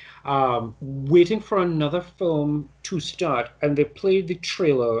time, waiting for another film to start, and they played the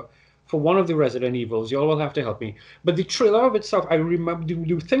trailer for one of the Resident Evils. You all will have to help me. But the trailer of itself, I remember,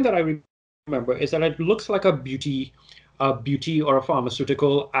 the thing that I remember is that it looks like a beauty or a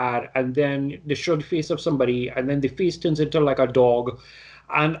pharmaceutical ad, and then they show the face of somebody, and then the face turns into like a dog.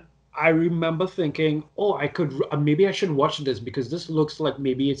 And I remember thinking, maybe I should watch this because this looks like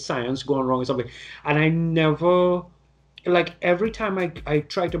maybe it's science going wrong or something. And I never, like every time I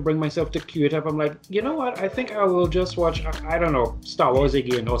try to bring myself to cue it up, I'm like, you know what? I think I will just watch, I don't know, Star Wars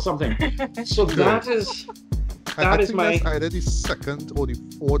again or something. So that is that's either the second or the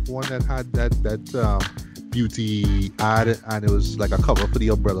fourth one that had that beauty ad, and it was like a cover for the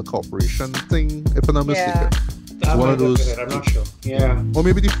Umbrella Corporation thing, if I'm not mistaken. One of those. I'm not sure. Yeah. Or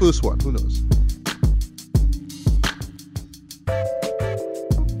maybe the first one. Who knows?